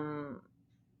some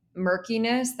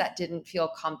murkiness that didn't feel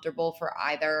comfortable for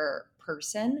either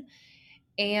person.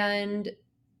 And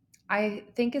I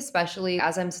think especially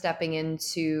as I'm stepping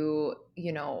into,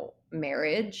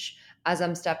 marriage, as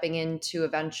I'm stepping into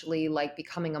eventually like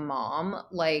becoming a mom,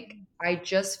 like I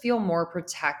just feel more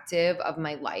protective of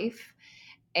my life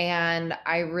and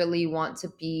I really want to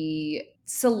be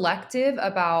selective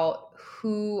about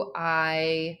who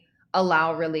I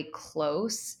allow really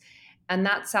close. And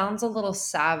that sounds a little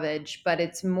savage, but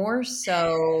it's more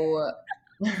so,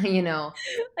 you know,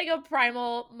 Like a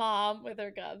primal mom with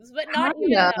her cubs, but not kind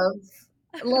even of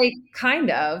like kind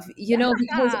of,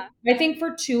 because yeah. I think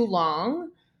for too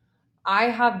long I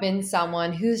have been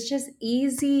someone who's just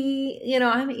easy,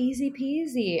 I'm easy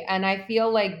peasy. And I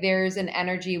feel like there's an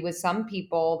energy with some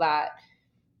people that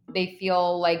they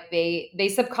feel like they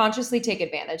subconsciously take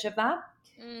advantage of that.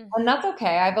 Mm. And that's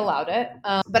okay. I've allowed it.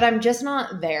 But I'm just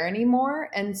not there anymore.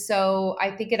 And so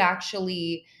I think it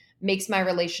actually makes my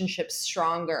relationship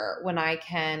stronger when I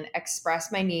can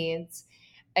express my needs,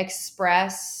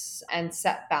 express and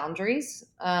set boundaries.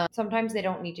 Sometimes they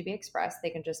don't need to be expressed, they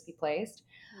can just be placed.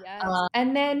 Yes.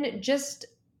 And then just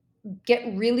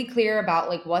get really clear about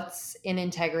like what's in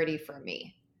integrity for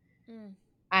me Mm.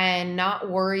 and not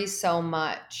worry so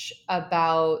much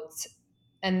about,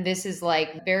 and this is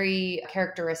like very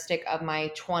characteristic of my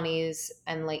 20s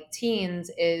and late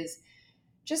teens, is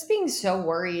just being so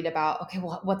worried about, okay,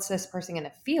 well, what's this person going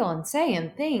to feel and say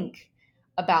and think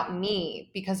about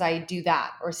me because I do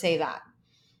that or say that.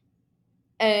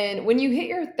 And when you hit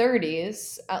your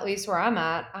 30s, at least where I'm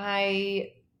at,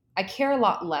 I care a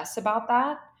lot less about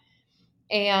that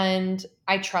and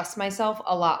I trust myself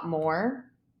a lot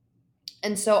more.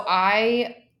 And so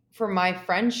for my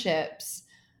friendships,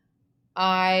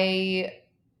 I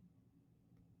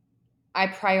I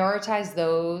prioritize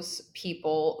those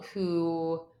people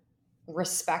who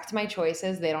respect my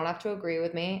choices. They don't have to agree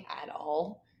with me at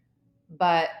all,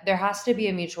 but there has to be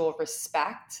a mutual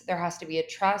respect. There has to be a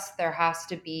trust. There has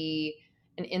to be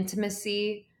an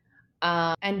intimacy,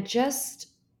 and just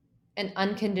an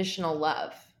unconditional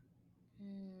love.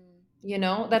 Mm.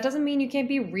 That doesn't mean you can't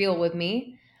be real with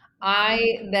me. Mhm.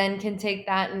 I then can take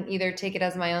that and either take it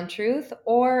as my own truth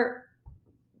or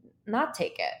not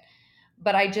take it.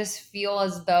 But I just feel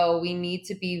as though we need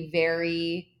to be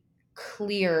very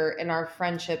clear in our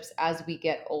friendships as we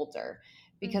get older.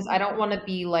 Because I Mhm. don't want to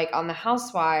be like on the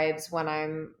housewives when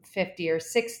I'm 50 or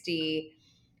 60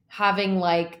 having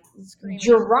like Screaming.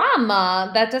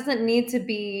 drama that doesn't need to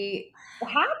be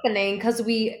happening because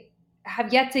we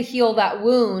have yet to heal that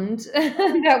wound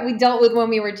that we dealt with when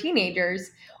we were teenagers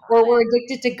or we're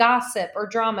addicted to gossip or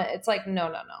drama. It's like, no,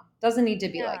 no, no. Doesn't need to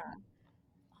be like Yeah.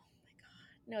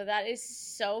 No, that is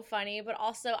so funny. But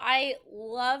also, I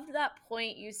loved that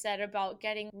point you said about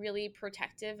getting really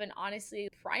protective and honestly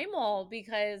primal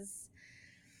because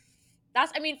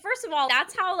that's, I mean, first of all,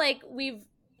 that's how like we've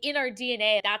in our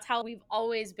DNA, that's how we've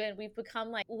always been. We've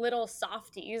become like little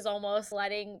softies, almost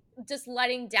letting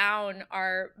down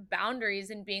our boundaries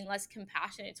and being less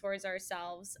compassionate towards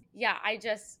ourselves. Yeah,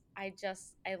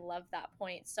 I love that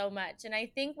point so much. And I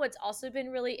think what's also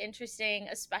been really interesting,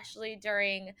 especially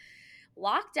during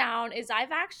lockdown, is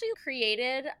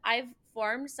I've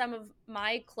formed some of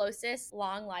my closest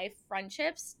long life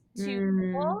friendships to Mm.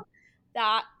 people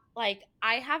that like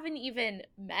I haven't even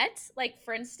met. Like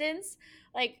for instance,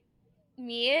 like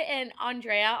me and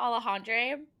Andrea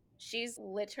Alejandre, she's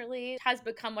literally has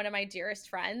become one of my dearest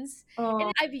friends and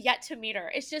Oh, I've yet to meet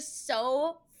her. It's just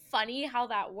so funny how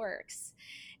that works.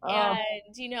 oh,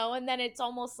 And then it's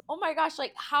almost, oh my gosh,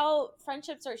 like how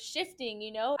friendships are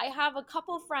shifting. I have a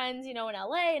couple friends, in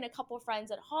LA and a couple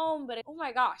friends at home, but oh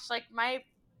my gosh, like my,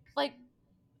 like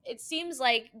it seems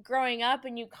like growing up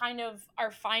and you kind of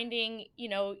are finding,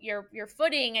 your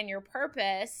footing and your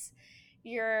purpose,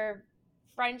 your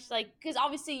French, like, because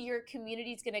obviously your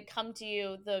community is going to come to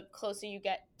you the closer you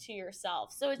get to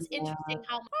yourself. So it's Yeah, interesting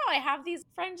how, wow, I have these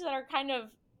friends that are kind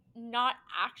of not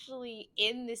actually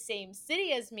in the same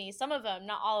city as me. Some of them,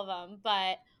 not all of them,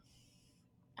 but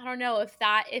I don't know if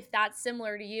that's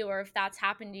similar to you or if that's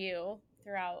happened to you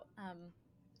throughout.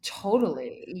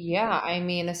 totally. Yeah. I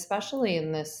mean, especially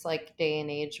in this like day and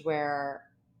age where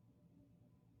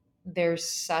there's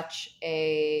such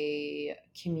a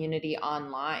community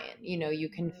online. You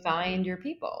can Mhm. find your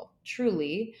people,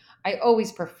 truly. I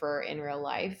always prefer in real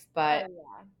life, but Oh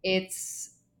yeah.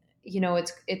 it's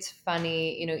it's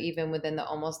funny, even within the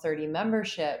Almost 30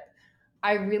 membership,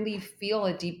 I really feel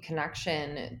a deep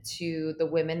connection to the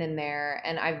women in there,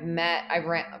 and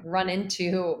I've run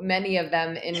into many of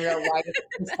them in real life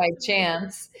just by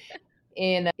chance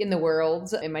in the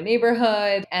world in my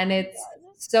neighborhood. And it's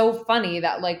so funny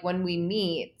that like when we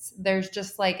meet, there's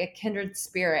just like a kindred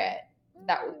spirit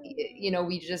that Mm.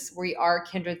 we are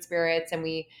kindred spirits, and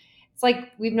it's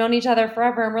like we've known each other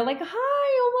forever, and we're like, hi,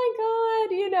 oh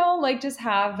my god, like just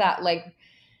have that like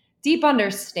deep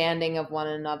understanding of one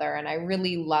another. And I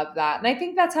really love that. And I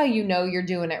think that's how you're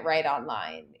doing it right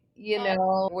online,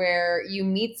 Oh, where you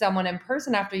meet someone in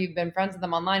person after you've been friends with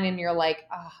them online, and you're like,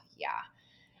 oh yeah.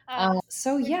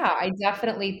 So for yeah, I sure.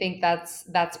 definitely think that's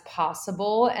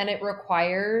possible, and it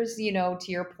requires, to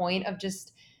your point of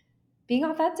just being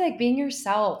authentic, being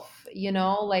yourself,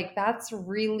 like that's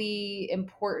really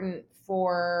important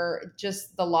for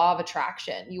just the law of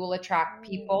attraction. You will attract Mm,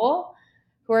 people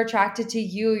who are attracted to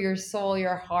you, your soul,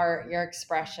 your heart, your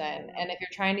expression. mhm. And if you're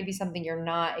trying to be something you're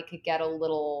not, it could get a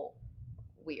little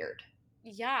weird.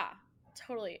 Yeah,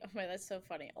 totally. Oh my, that's so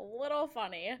funny. A little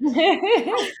funny.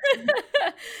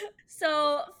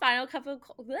 So, final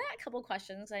couple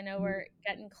questions. I know we're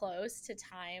getting close to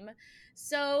time.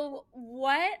 So,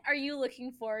 what are you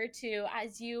looking forward to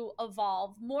as you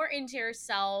evolve more into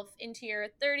yourself, into your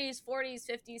 30s, 40s,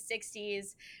 50s,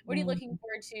 60s? What are you looking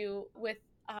forward to with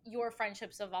your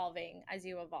friendships evolving as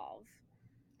you evolve?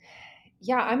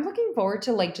 Yeah, I'm looking forward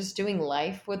to like just doing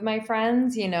life with my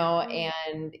friends, Mm.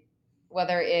 and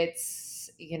whether it's,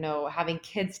 having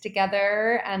kids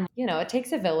together. And, it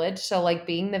takes a village. So, like,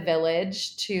 being the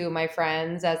village to my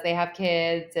friends as they have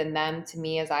kids, and them to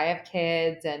me as I have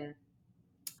kids. And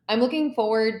I'm looking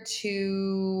forward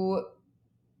to,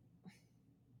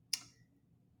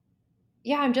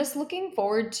 yeah, I'm just looking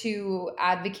forward to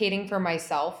advocating for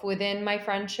myself within my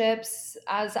friendships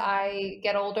as I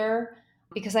get older,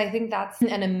 because I think that's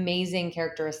an amazing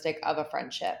characteristic of a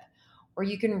friendship, where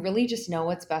you can really just know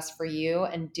what's best for you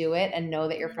and do it, and know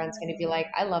that your friend's going to be like,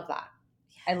 Mm. I love that.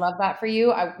 I love that for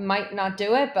you. I might not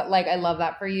do it, but like, I love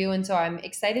that for you. And so I'm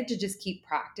excited to just keep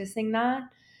practicing that.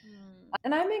 Mm.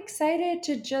 And I'm excited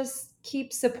to just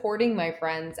keep supporting my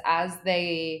friends as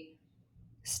they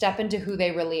step into who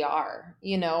they really are.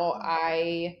 Mm.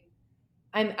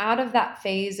 I'm out of that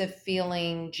phase of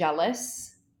feeling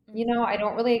jealous. I Mhm.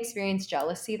 don't really experience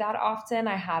jealousy that often.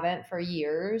 I haven't for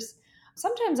years.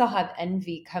 Sometimes I'll have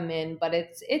envy come in, but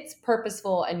it's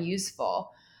purposeful and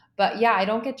useful. But yeah, I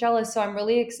don't get jealous, so I'm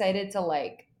really excited to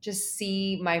like just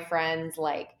see my friends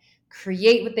like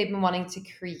create what they've been wanting to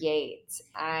create,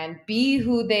 and be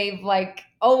who they've like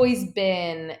always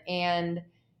been, and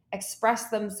express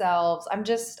themselves.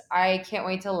 I can't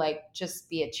wait to like just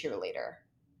be a cheerleader.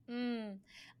 Mm,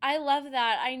 I love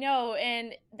that. I know.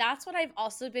 And that's what I've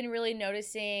also been really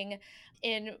noticing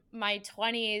in my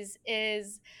 20s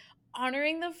is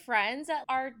honoring the friends that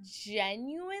are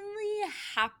genuinely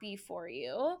happy for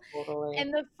you Totally.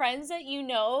 and the friends that you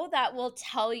know that will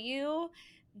tell you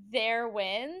their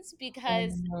wins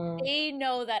because Mhm. they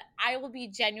know that I will be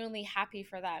genuinely happy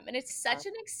for them. And it's such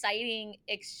an exciting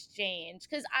exchange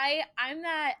because I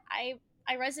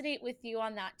resonate with you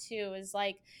on that too. Is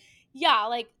like, yeah,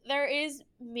 like there is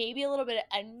maybe a little bit of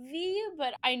envy,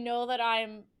 but I know that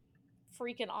I'm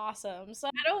freaking awesome. So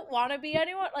I don't want to be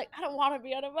anyone like I don't want to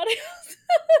be anybody else.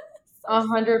 So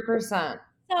 100%.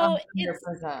 a so hundred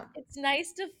percent. it's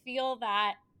nice to feel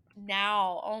that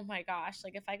now. Oh my gosh,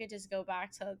 like if I could just go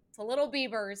back to little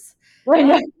Beavers. I Uh,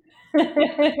 know.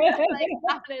 like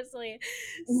honestly.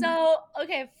 So,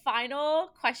 okay, final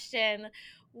question.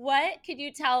 What could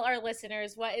you tell our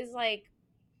listeners? What is like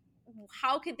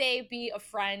how could they be a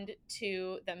friend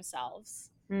to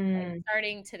themselves? Like Mm,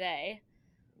 starting today.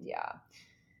 yeah.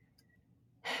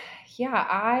 Yeah,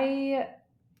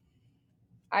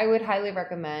 I would highly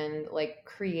recommend like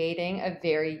creating a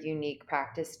very unique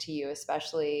practice to you,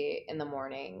 especially in the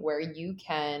morning, where you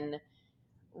can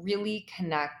really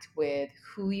connect with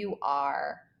who you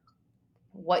are,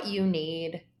 what you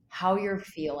need, how you're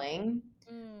feeling.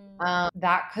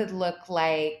 That could look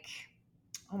like,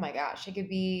 oh my gosh, it could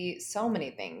be so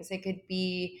many things. It could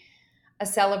be a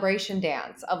celebration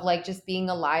dance of like just being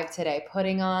alive today,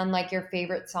 putting on like your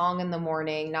favorite song in the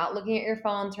morning, not looking at your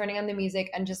phone, turning on the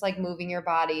music and just like moving your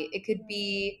body. It could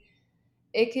be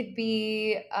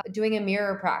doing a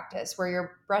mirror practice where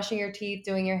you're brushing your teeth,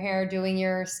 doing your hair, doing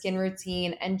your skin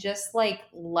routine, and just like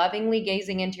lovingly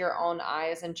gazing into your own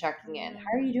eyes and checking in.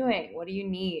 How are you doing? What do you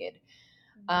need?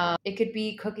 It could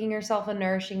be cooking yourself a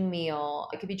nourishing meal.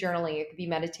 It could be journaling. It could be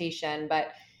meditation. But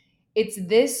it's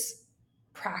this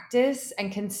practice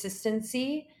and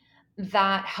consistency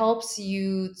that helps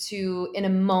you to, in a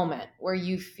moment where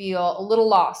you feel a little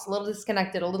lost, a little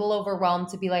disconnected, a little overwhelmed,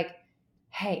 to be like,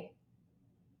 hey,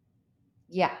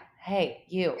 yeah, hey,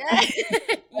 you. Yeah,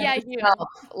 Like you. yourself,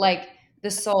 like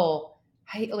the soul.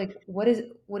 Hey, like what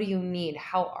do you need?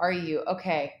 How are you?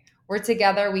 Okay, we're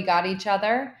together, we got each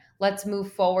other. Let's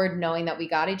move forward knowing that we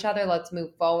got each other. Let's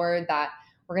move forward that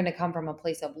we're going to come from a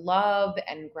place of love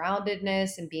and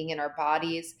groundedness and being in our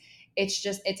bodies. It's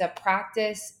a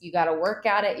practice. You got to work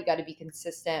at it. You got to be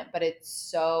consistent, but it's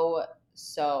so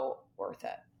worth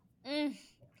it.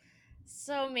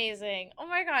 So amazing. Oh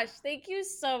my gosh, thank you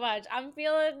so much. I'm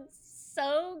feeling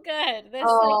so good. This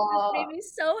just Oh, made me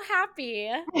so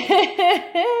happy.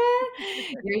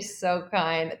 you're so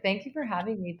kind. Thank you for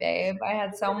having me, babe. I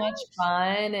had Oh so my much gosh.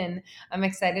 fun and I'm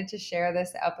excited to share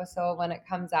this episode when it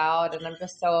comes out. And I'm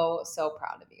just so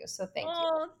proud of you. So thank you.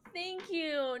 Oh, thank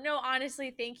you. No,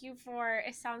 honestly, thank you for,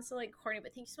 it sounds so like corny,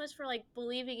 but thank you so much for like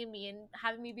believing in me and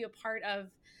having me be a part of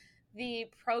the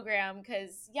program.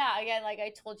 Cause yeah, again, like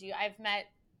I told you, I've met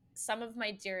some of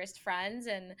my dearest friends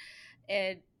and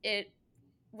it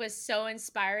was so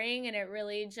inspiring and it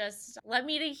really just led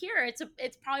me to here.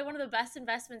 It's probably one of the best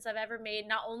investments I've ever made,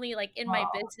 not only like in my Oh,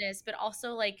 business, but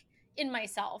also like in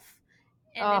myself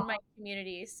and in oh, my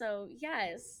community. So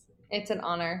yes. it's an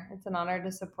honor. It's an honor to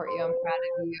support you. I'm proud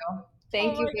of you. Oh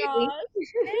Thank you, my baby. gosh.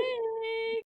 Thanks.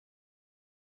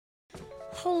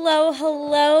 Hello,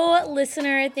 hello,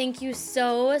 listener. Thank you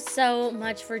so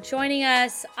much for joining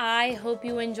us. I hope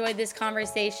you enjoyed this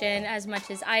conversation as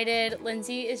much as I did.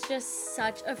 Lindsey is just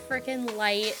such a freaking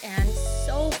light and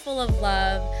so full of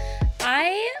love.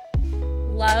 I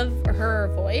love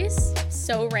her voice,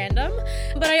 so random,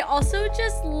 but I also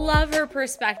just love her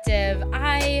perspective.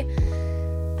 I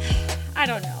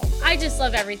don't know. I just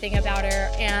love everything about her,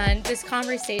 and this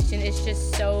conversation is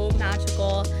just so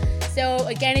magical. So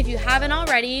again, if you haven't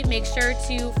already, make sure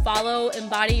to follow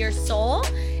Embody Your Soul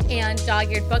and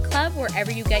Dog-Eared Book Club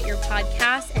wherever you get your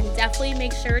podcasts, and definitely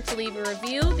make sure to leave a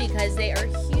review because they are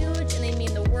huge and they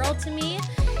mean the world to me.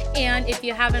 And if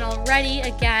you haven't already,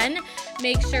 again,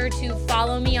 make sure to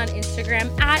follow me on Instagram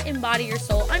at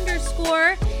embodyoursoul_.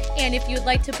 And if you'd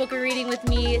like to book a reading with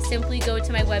me, simply go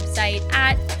to my website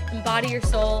at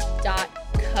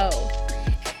embodyoursoul.co.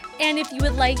 And if you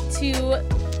would like to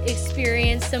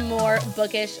experience some more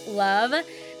bookish love,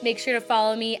 make sure to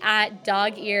follow me at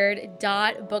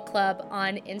dogeared.bookclub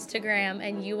on Instagram,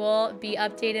 and you will be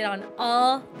updated on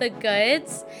all the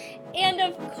goods. And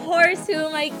of course, who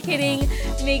am I kidding?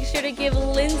 Make sure to give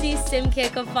Lindsey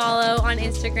Simcik a follow on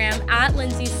Instagram at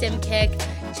Lindsey Simcik.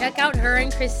 Check out her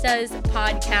and Krista's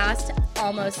podcast,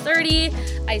 Almost 30.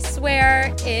 I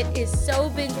swear it is so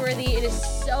binge-worthy. It is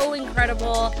so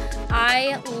incredible.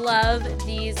 I love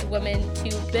these women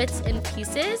to bits and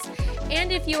pieces.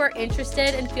 And if you are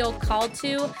interested and feel called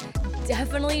to,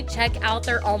 definitely check out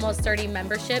their Almost 30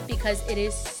 membership because it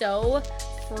is so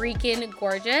freaking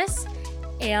gorgeous.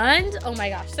 And oh my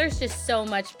gosh, there's just so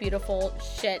much beautiful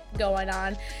shit going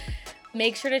on.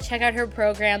 Make sure to check out her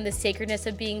program, The Sacredness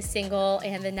of Being Single,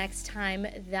 and the next time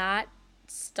that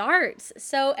starts.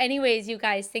 So anyways, you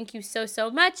guys, thank you so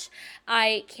much.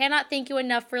 I cannot thank you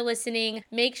enough for listening.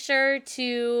 Make sure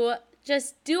to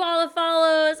just do all the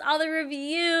follows, all the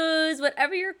reviews,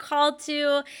 whatever you're called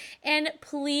to. And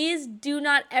please do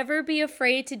not ever be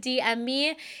afraid to DM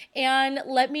me and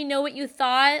let me know what you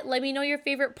thought. Let me know your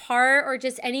favorite part or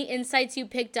just any insights you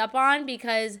picked up on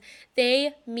because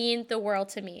they mean the world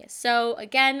to me. So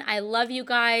again, I love you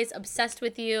guys, obsessed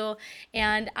with you,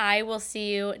 and I will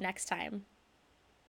see you next time.